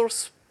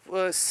resource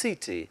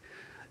city.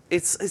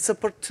 It's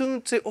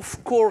opportunity,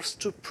 of course,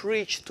 to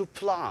preach, to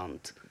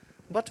plant,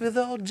 but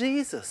without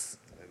Jesus.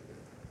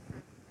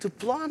 To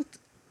plant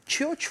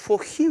church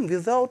for Him,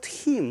 without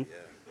Him,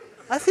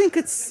 I think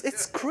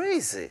it's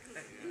crazy.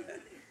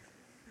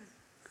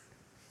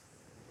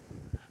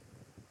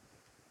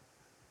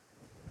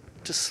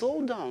 To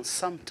slow down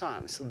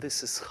sometimes,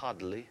 this is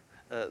godly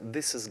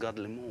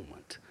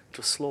moment,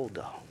 to slow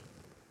down.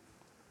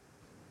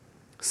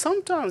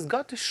 Sometimes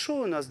God is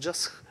showing us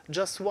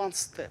just one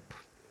step.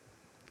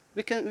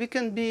 We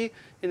can be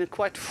in a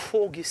quite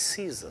foggy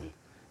season.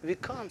 We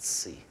can't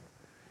see.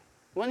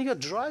 When you're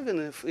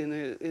driving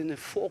in a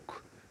fog,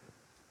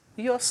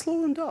 you are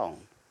slowing down.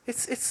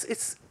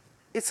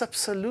 It's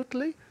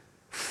absolutely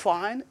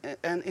fine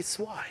and it's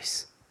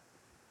wise.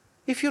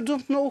 If you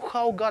don't know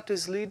how God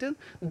is leading,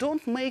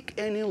 don't make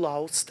any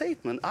loud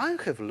statement. I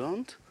have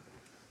learned.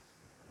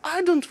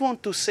 I don't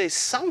want to say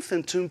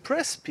something to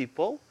impress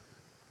people.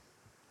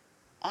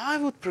 I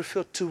would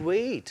prefer to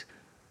wait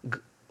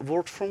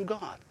word from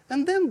God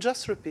and then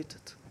just repeat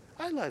it.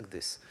 I like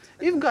this.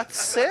 If God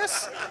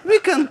says, we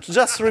can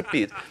just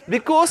repeat.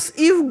 Because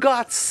if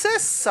God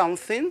says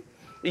something,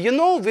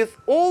 with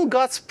all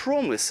God's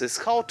promises,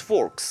 how it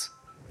works.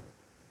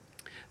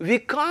 We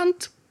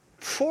can't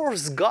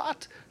force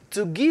God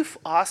to give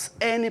us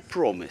any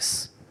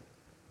promise.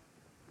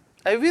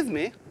 Are you with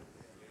me?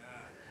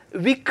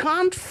 We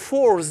can't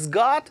force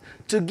God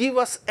to give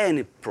us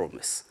any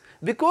promise.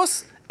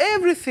 Because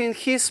everything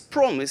His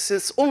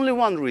promises, only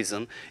one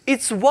reason.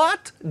 It's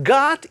what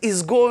God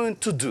is going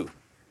to do.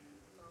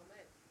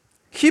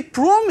 He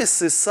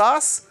promises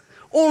us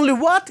only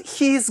what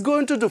He is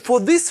going to do. For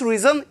this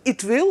reason,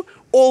 it will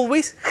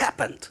always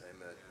happen.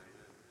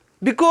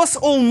 Because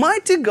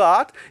Almighty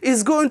God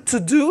is going to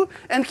do,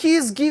 and He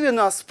is giving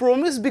us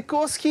promise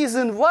because He is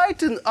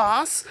inviting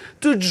us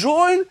to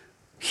join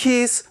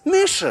His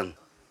mission.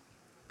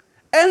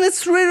 And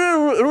it's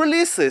really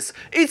releases.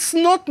 It's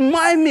not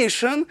my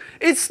mission.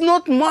 It's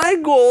not my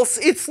goals.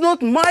 It's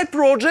not my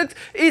project.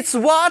 It's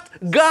what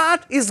God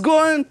is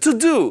going to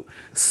do.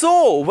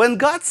 So when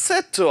God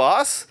said to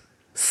us,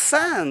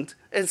 send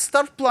and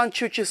start plant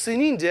churches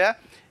in India,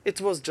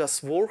 it was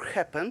just war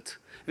happened.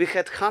 We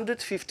had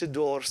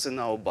 $150 in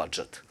our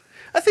budget.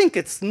 I think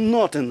it's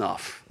not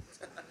enough.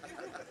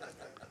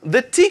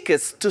 The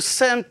tickets to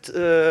send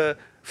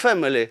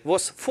family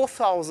was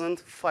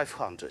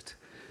 4,500,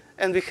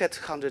 and we had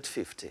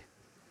 150.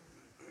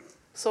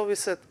 So we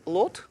said,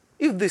 Lord,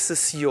 if this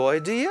is your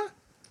idea,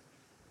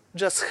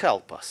 just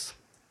help us.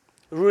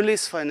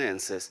 Release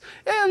finances.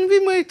 And we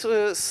made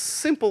a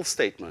simple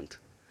statement.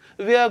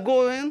 We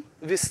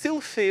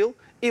still feel,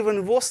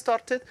 even war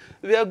started,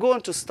 we are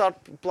going to start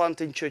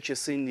planting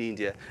churches in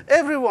India.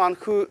 Everyone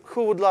who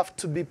would love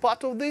to be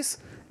part of this,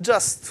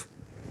 just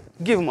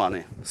give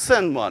money,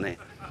 send money.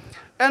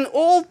 And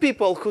all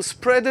people who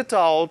spread it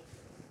out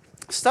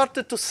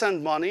started to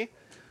send money.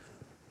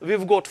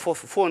 We've got for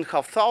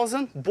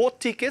 4,500, bought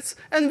tickets,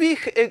 and we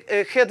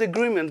had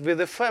agreement with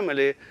the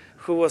family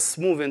who was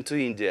moving to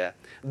India,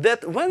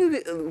 that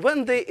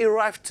when they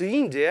arrive to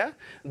India,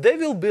 they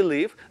will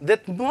believe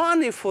that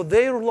money for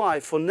their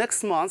life for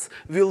next month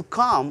will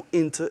come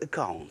into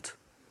account.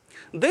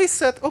 They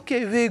said,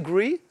 okay, we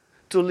agree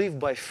to live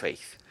by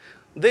faith.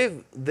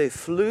 They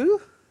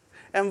flew,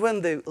 and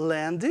when they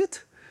landed,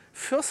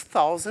 first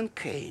 1,000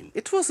 came.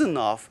 It was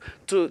enough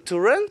to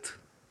rent,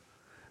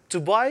 to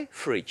buy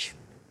fridge.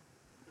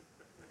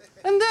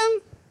 And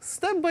then,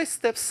 step by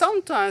step,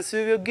 sometimes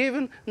we were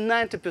given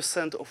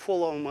 90% of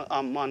all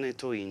our money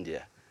to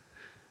India.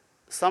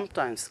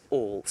 Sometimes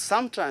all.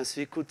 Sometimes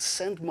we could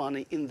send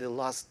money in the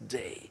last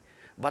day.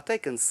 But I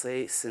can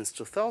say, since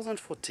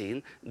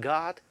 2014,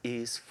 God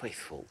is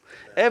faithful.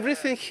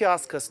 Everything He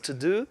asks us to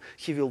do,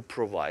 He will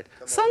provide.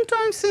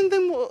 Sometimes in the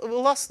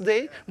last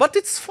day, but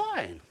it's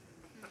fine.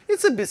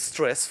 It's a bit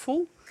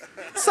stressful.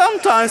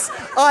 Sometimes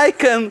I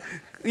can,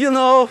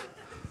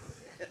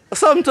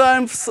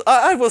 sometimes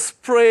I was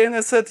praying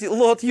and said,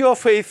 Lord, you're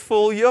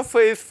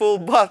faithful,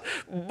 but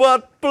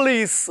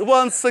please,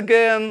 once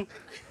again,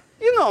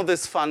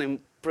 these funny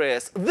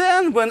prayers.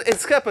 Then when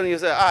it's happened, you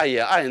say,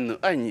 yeah,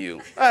 I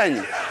knew.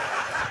 I'm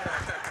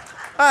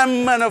a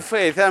man of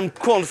faith, I'm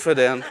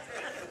confident.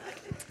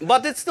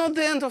 But it's not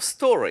the end of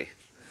story.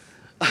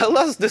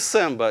 Last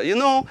December,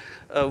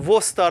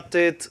 war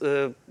started,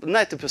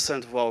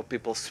 90% of our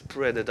people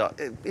spread it out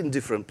in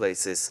different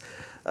places.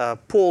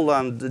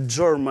 Poland,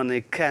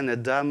 Germany,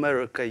 Canada,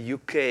 America,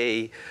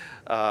 UK,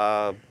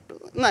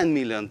 9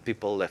 million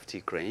people left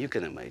Ukraine, you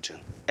can imagine,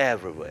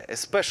 everywhere,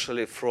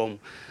 especially from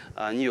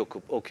new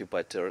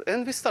occupied territory.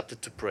 And we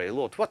started to pray,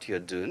 Lord, what you're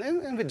doing?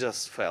 And we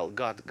just felt,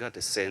 God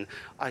is saying,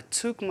 I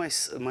took my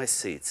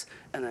seeds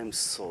and I'm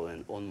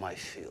sowing on my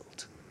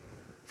field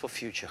for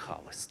future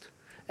harvest.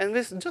 And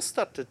we just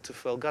started to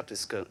feel God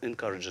is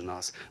encouraging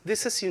us.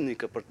 This is a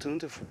unique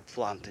opportunity for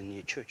planting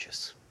new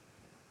churches.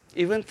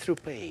 Even through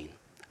pain,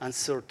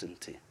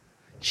 uncertainty,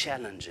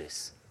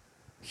 challenges,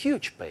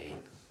 huge pain,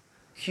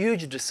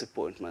 huge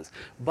disappointments.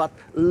 But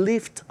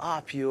lift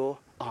up your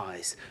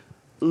eyes.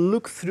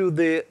 Look through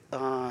the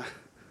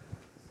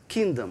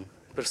kingdom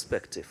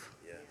perspective.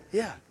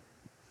 Yeah.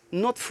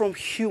 Not from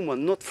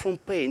human, not from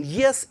pain.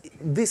 Yes,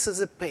 this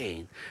is a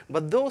pain.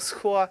 But those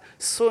who are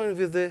sowing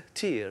with the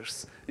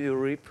tears, you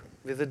reap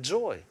with the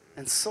joy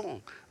and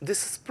song.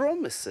 This is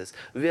promises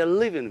we are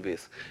living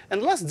with.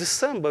 And last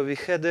December, we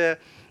had a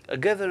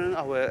gathering,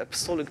 our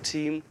apostolic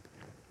team,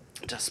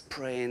 just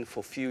praying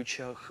for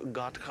future,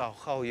 God,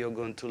 how you're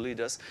going to lead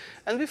us.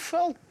 And we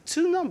felt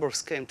two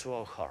numbers came to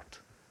our heart.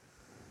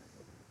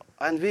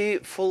 And we,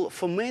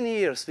 for many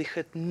years, we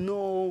had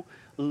no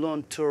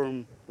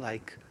long-term,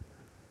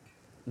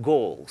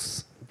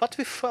 goals. But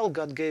we felt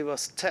God gave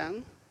us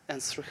 10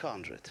 and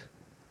 300.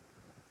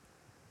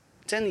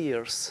 10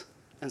 years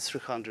and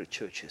 300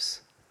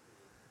 churches.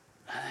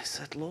 And I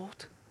said,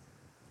 Lord,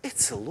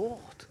 it's a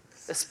lot.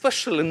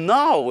 Especially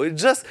now,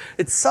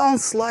 it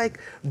sounds like,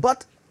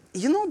 but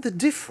you know the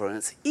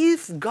difference?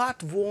 If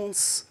God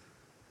wants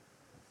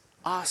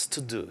us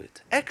to do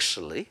it,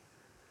 actually,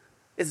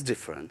 it's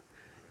different.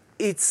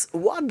 It's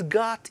what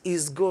God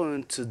is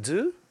going to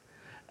do,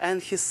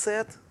 and He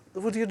said,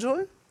 would you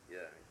join?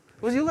 Yeah.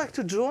 Would you like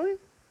to join?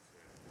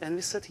 And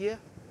we said, yeah.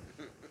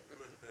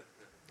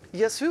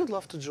 Yes, we would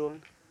love to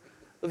join.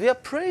 We are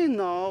praying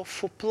now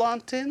for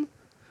planting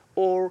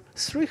or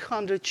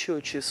 300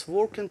 churches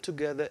working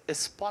together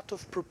as part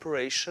of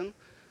preparation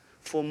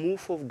for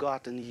move of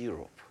God in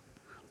Europe.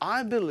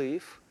 I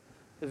believe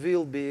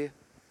we'll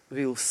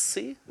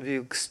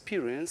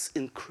experience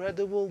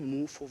incredible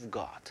move of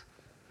God.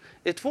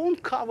 It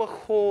won't cover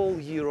whole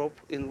Europe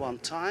in one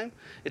time.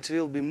 It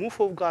will be move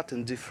of God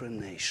in different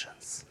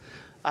nations.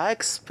 I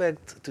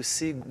expect to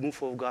see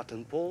move of God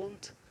in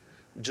Poland,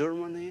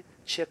 Germany,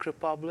 Czech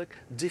Republic,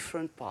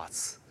 different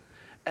parts.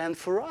 And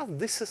for us,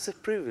 this is a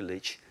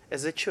privilege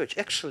as a church.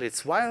 Actually,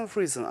 it's one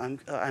reason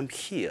I'm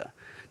here,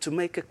 to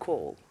make a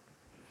call.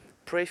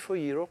 Pray for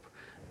Europe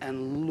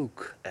and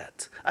look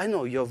at. I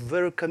know you're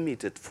very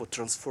committed for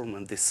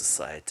transforming this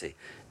society,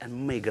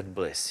 and may God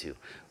bless you.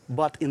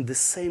 But in the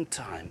same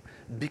time,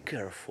 be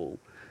careful,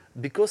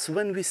 because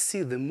when we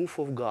see the move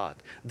of God,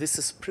 this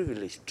is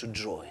privilege to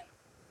join.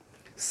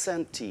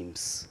 send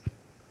teams.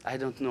 I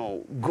don't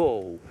know,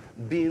 go,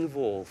 be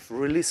involved,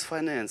 release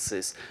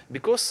finances,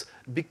 because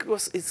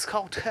it's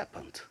how it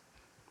happened.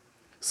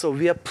 So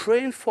we are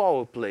praying for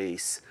our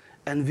place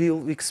and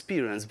we'll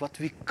experience, but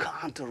we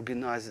can't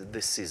organize it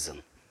this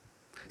season.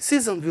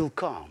 Season will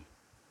come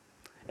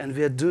and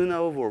we are doing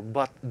our work,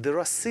 but there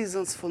are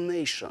seasons for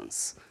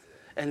nations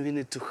and we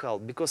need to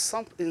help, because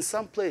in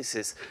some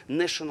places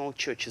national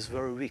church is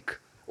very weak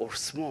or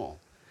small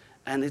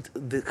and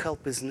the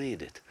help is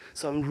needed.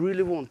 So I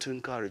really want to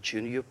encourage you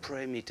in your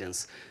prayer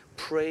meetings,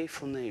 pray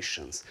for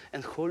nations,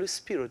 and Holy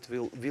Spirit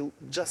will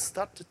just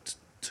start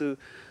to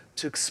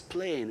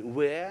explain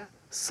where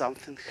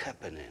something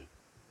happening,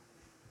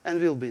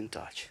 and we'll be in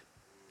touch.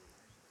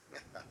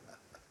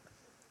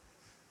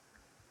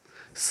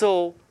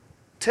 So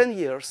 10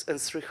 years and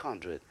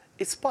 300,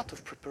 it's part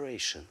of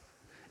preparation.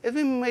 And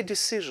we made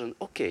decision,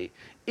 okay,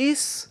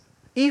 if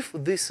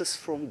this is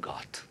from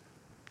God.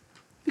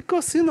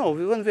 Because,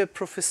 when we're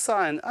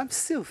prophesying, I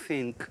still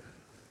think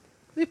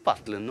we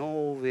partly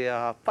know, we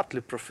are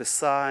partly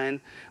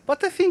prophesying,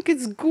 but I think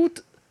it's a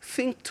good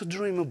thing to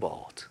dream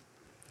about.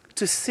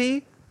 To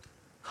see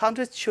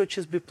 100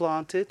 churches be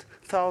planted,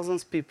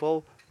 thousands of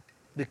people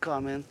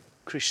becoming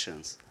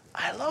Christians.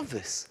 I love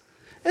this.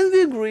 And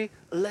we agree,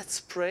 let's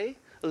pray,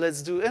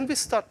 let's do. And we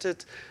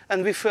started,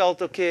 and we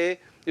felt, okay,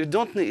 you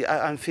don't need,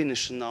 I'm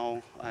finished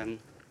now.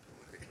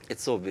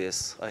 It's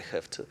obvious, I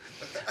have to.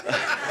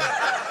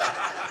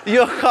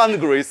 You're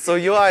hungry, so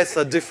your eyes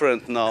are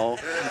different now.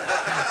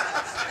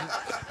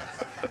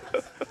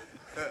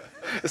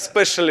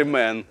 Especially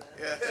men.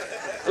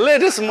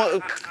 Ladies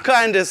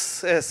kind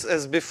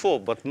as before,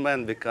 but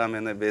men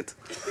becoming a bit.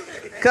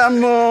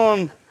 Come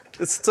on,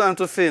 it's time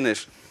to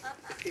finish.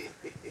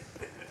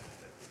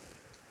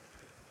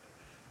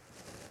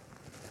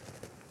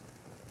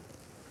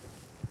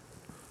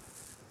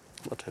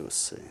 What I was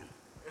saying.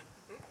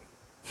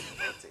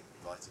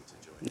 Inviting to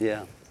join.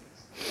 Yeah.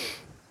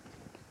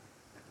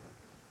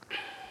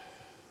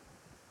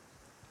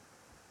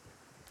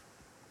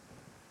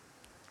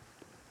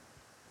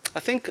 I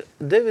think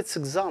David's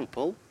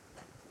example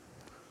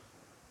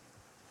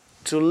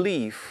to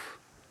live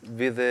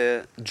with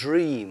a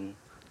dream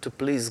to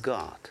please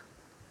God.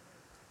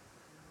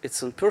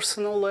 It's on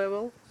personal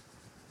level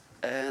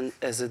and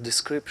as a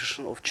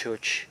description of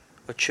church,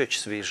 a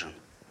church's vision.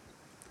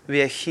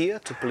 We are here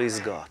to please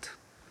God,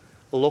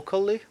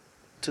 locally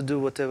to do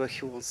whatever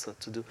He wants us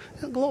to do,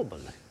 and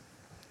globally.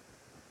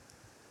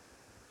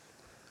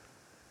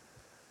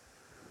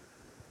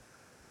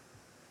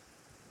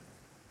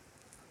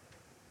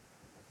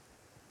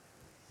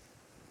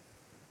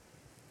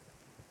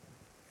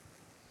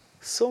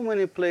 So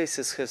many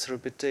places has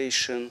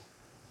reputation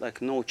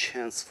like no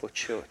chance for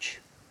church.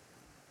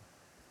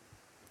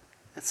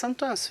 And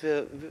sometimes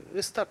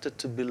we started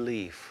to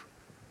believe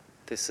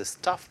this is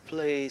tough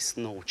place,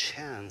 no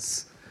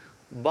chance.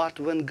 But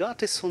when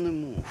God is on the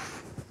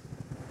move,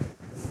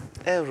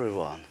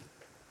 everyone,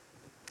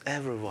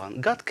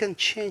 God can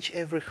change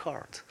every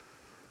heart.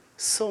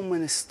 So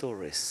many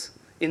stories.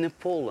 In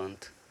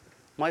Poland,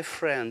 my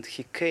friend,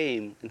 he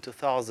came in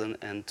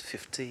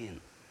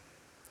 2015.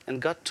 And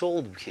God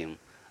told him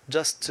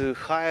just to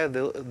hire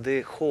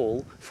the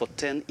hall for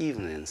 10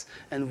 evenings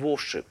and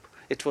worship.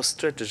 It was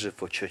strategy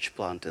for church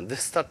planting. They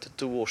started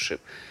to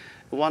worship.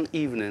 One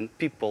evening,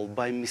 people,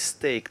 by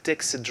mistake,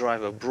 taxi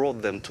driver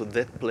brought them to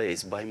that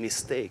place by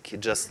mistake. He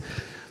just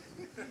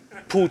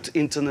put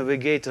into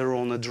navigator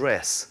on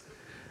address.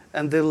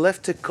 And they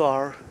left the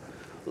car.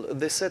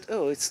 They said,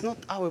 oh, it's not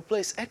our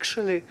place.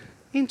 Actually,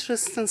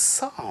 interesting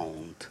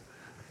sound.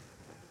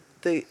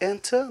 They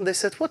enter, they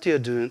said, what are you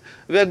doing?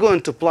 We are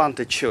going to plant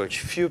a church.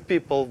 Few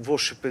people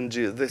worshiping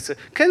Jesus. They said,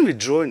 can we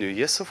join you?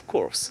 Yes, of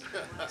course.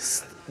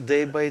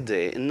 Day by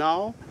day.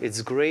 Now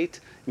it's great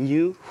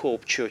New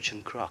Hope Church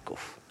in Krakow.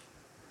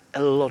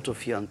 A lot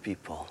of young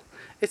people.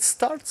 It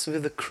starts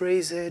with a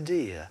crazy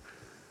idea.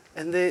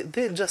 And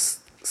they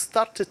just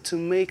started to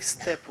make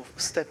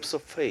steps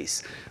of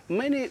faith.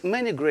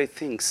 Many great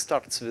things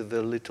starts with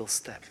the little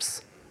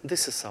steps.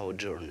 This is our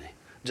journey.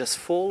 Just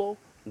follow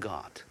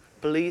God.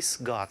 Please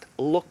God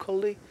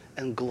locally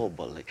and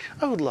globally.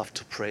 I would love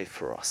to pray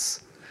for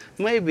us.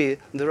 Maybe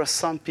there are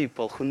some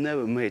people who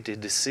never made a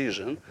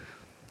decision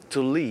to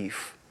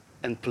live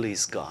and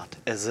please God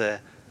as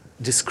a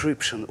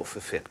description of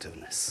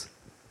effectiveness.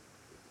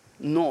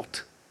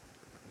 Not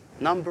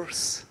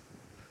numbers,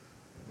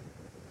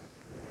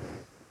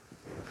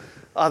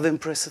 other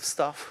impressive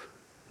stuff,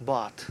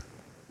 but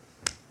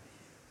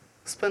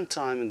spend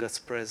time in God's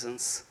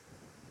presence,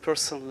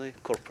 personally,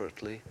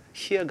 corporately,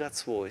 hear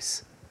God's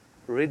voice,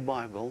 read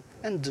Bible,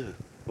 and do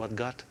what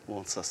God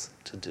wants us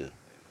to do.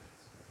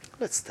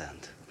 Let's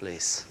stand,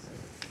 please.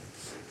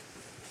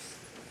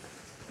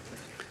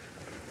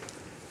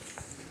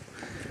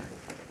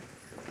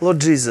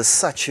 Lord Jesus,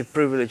 such a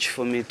privilege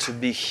for me to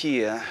be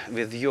here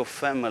with your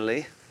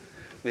family,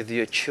 with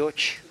your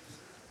church,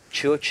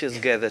 churches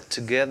gathered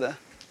together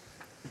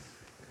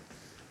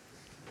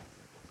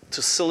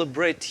to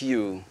celebrate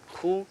you,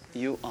 who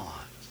you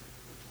are.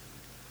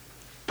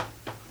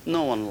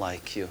 No one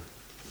like you.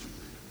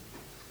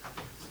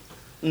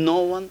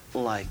 No one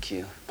like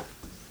you.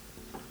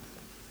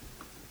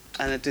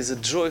 And it is a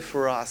joy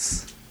for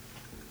us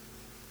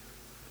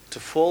to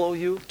follow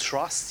you,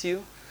 trust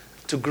you,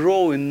 to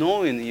grow in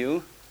knowing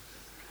you.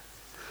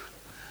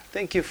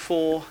 Thank you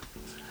for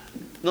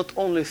not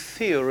only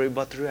theory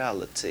but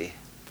reality.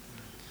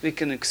 We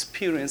can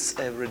experience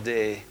every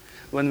day.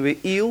 When we're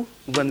ill,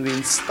 when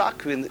we're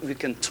stuck, we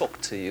can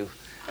talk to you.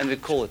 And we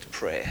call it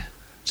prayer.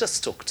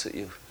 Just talk to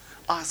you.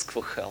 Ask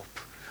for help.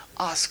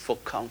 Ask for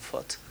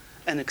comfort.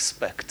 And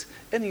expect.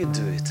 And you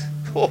do it.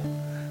 Oh,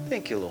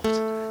 thank you,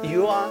 Lord.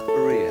 You are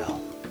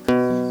real.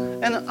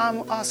 And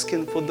I'm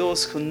asking for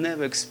those who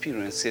never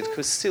experienced it,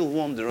 who are still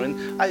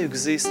wondering, I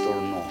exist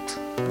or not.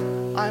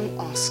 I'm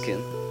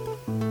asking,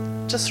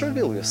 just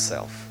reveal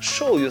yourself.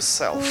 Show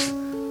yourself.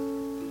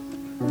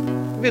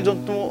 We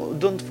don't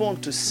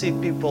want to see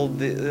people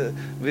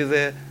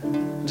with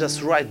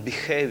just right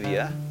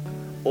behavior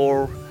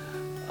or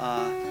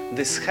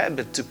this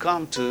habit to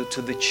come to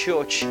the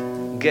church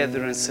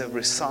gatherings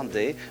every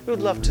Sunday. We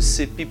would love to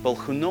see people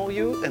who know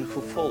you and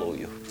who follow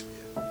you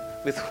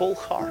with whole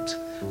heart.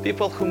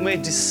 People who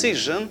made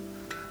decision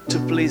to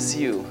please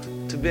you,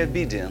 to be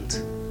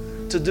obedient,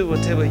 to do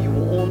whatever you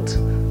want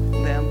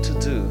them to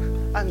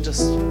do. I'm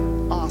just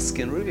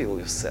asking, reveal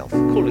yourself.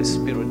 Holy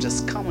Spirit,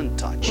 just come and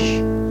touch.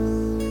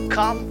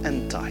 Come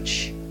and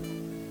touch.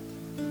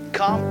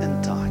 Come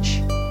and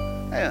touch.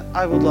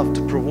 I would love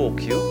to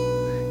provoke you.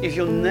 If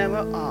you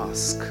never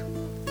ask,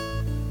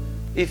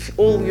 if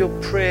all your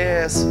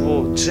prayers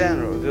were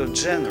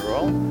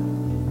general,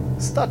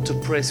 start to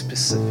pray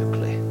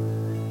specifically.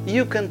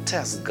 You can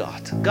test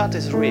God. God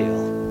is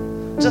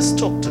real. Just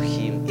talk to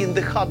Him in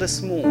the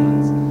hardest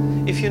moments.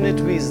 If you need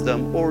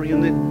wisdom or you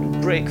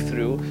need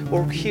breakthrough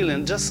or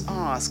healing, just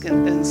ask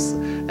and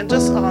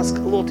just ask,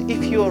 Lord,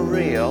 if you are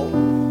real,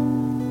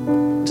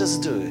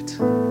 just do it.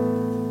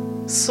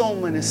 So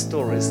many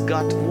stories.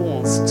 God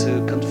wants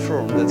to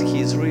confirm that He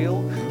is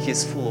real. He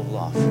is full of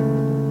love.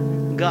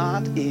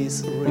 God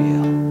is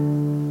real.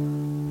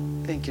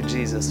 Thank you,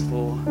 Jesus,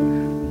 for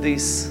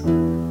this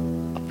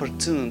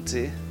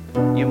opportunity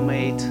you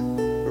made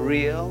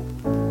real.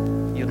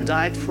 You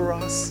died for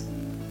us.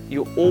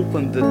 You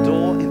opened the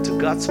door into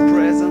God's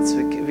presence.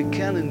 We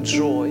can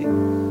enjoy